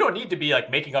you don't need to be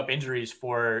like making up injuries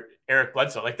for Eric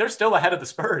Bledsoe. Like they're still ahead of the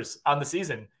Spurs on the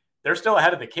season. They're still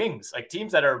ahead of the Kings, like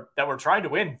teams that were trying to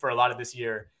win for a lot of this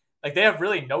year. Like they have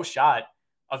really no shot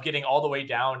of getting all the way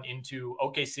down into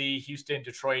OKC, Houston,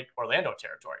 Detroit, Orlando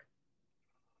territory.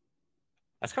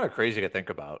 That's kind of crazy to think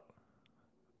about.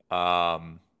 I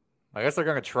guess they're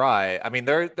going to try. I mean,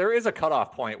 there is a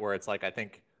cutoff point where it's like, I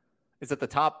think it's at the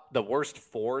top. The worst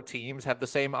 4 teams have the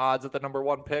same odds at the number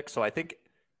 1 pick. So I think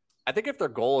if their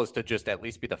goal is to just at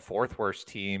least be the 4th worst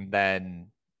team, then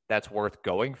that's worth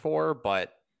going for.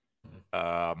 But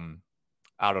I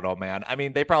don't know, man. I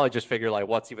mean, they probably just figure like,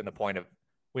 what's even the point of,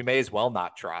 we may as well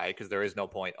not try because there is no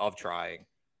point of trying.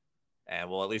 And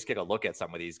we'll at least get a look at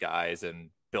some of these guys and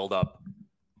build up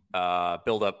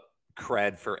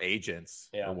cred for agents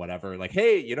or whatever. Like,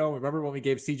 hey, remember when we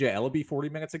gave CJ Ellaby 40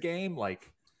 minutes a game? Like,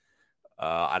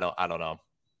 I don't know.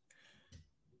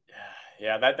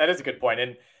 Yeah, that is a good point.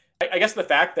 And I guess the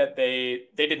fact that they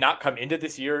did not come into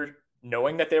this year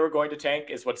knowing that they were going to tank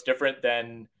is what's different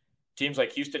than teams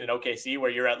like Houston and OKC, where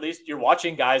you're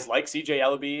watching guys like CJ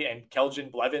Ellaby and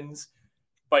Keljin Blevins,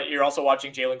 but you're also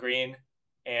watching Jalen Green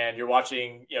and you're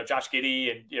watching, Josh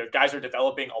Giddey and, guys are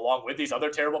developing along with these other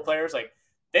terrible players. Like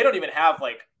they don't even have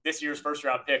like this year's first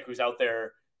round pick who's out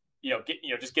there,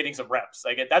 just getting some reps.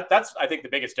 Like that's I think the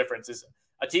biggest difference is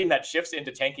a team that shifts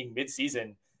into tanking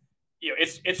midseason.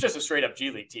 It's just a straight up G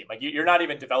League team. Like you're not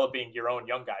even developing your own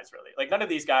young guys really. Like none of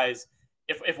these guys,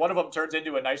 if one of them turns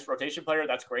into a nice rotation player,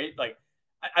 that's great. Like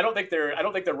I don't think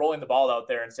they're rolling the ball out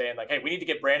there and saying like, hey, we need to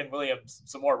get Brandon Williams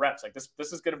some more reps. Like this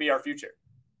is going to be our future.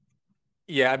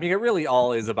 Yeah, I mean, it really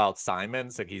all is about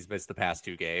Simons, and he's missed the past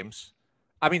 2 games.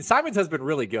 I mean, Simons has been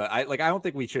really good. I don't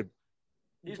think we should.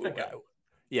 He's been good.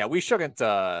 Yeah, we shouldn't.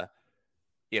 I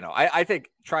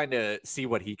think trying to see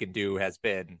what he can do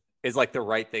is like the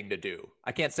right thing to do.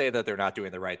 I can't say that they're not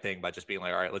doing the right thing by just being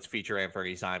like, all right, let's feature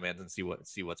Anfernee Simons and see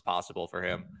what's possible for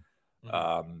him.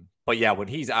 Mm-hmm. But yeah, when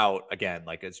he's out again,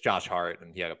 like it's Josh Hart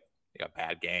and he had a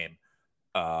bad game.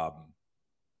 Yeah.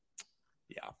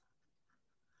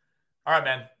 All right,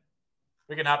 man.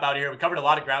 We can hop out of here. We covered a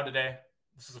lot of ground today.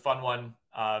 This is a fun one.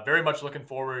 Very much looking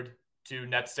forward to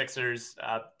Nets Sixers.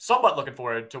 Somewhat looking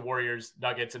forward to Warriors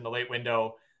Nuggets in the late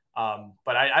window.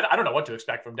 But I don't know what to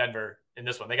expect from Denver in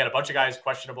this one. They got a bunch of guys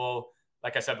questionable.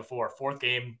 Like I said before, 4th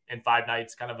game in 5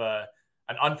 nights, kind of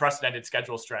an unprecedented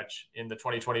schedule stretch in the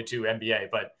 2022 NBA.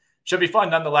 But should be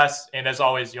fun nonetheless. And as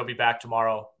always, you'll be back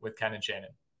tomorrow with Ken and Shannon.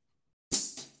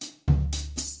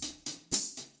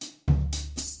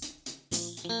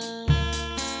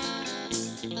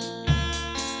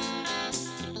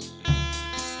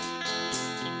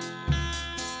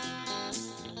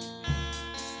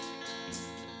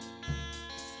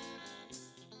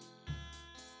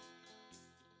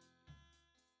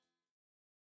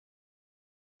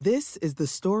 This is the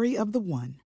story of the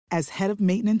one. As head of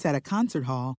maintenance at a concert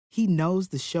hall, he knows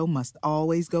the show must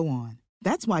always go on.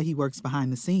 That's why he works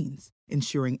behind the scenes,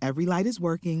 ensuring every light is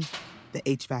working, the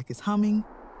HVAC is humming,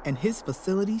 and his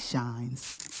facility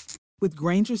shines. With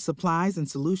Grainger's supplies and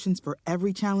solutions for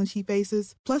every challenge he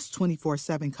faces, plus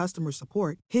 24/7 customer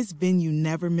support, his venue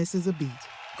never misses a beat.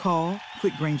 Call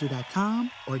quickgrainger.com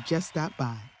or just stop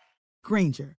by.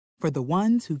 Grainger, for the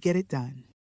ones who get it done.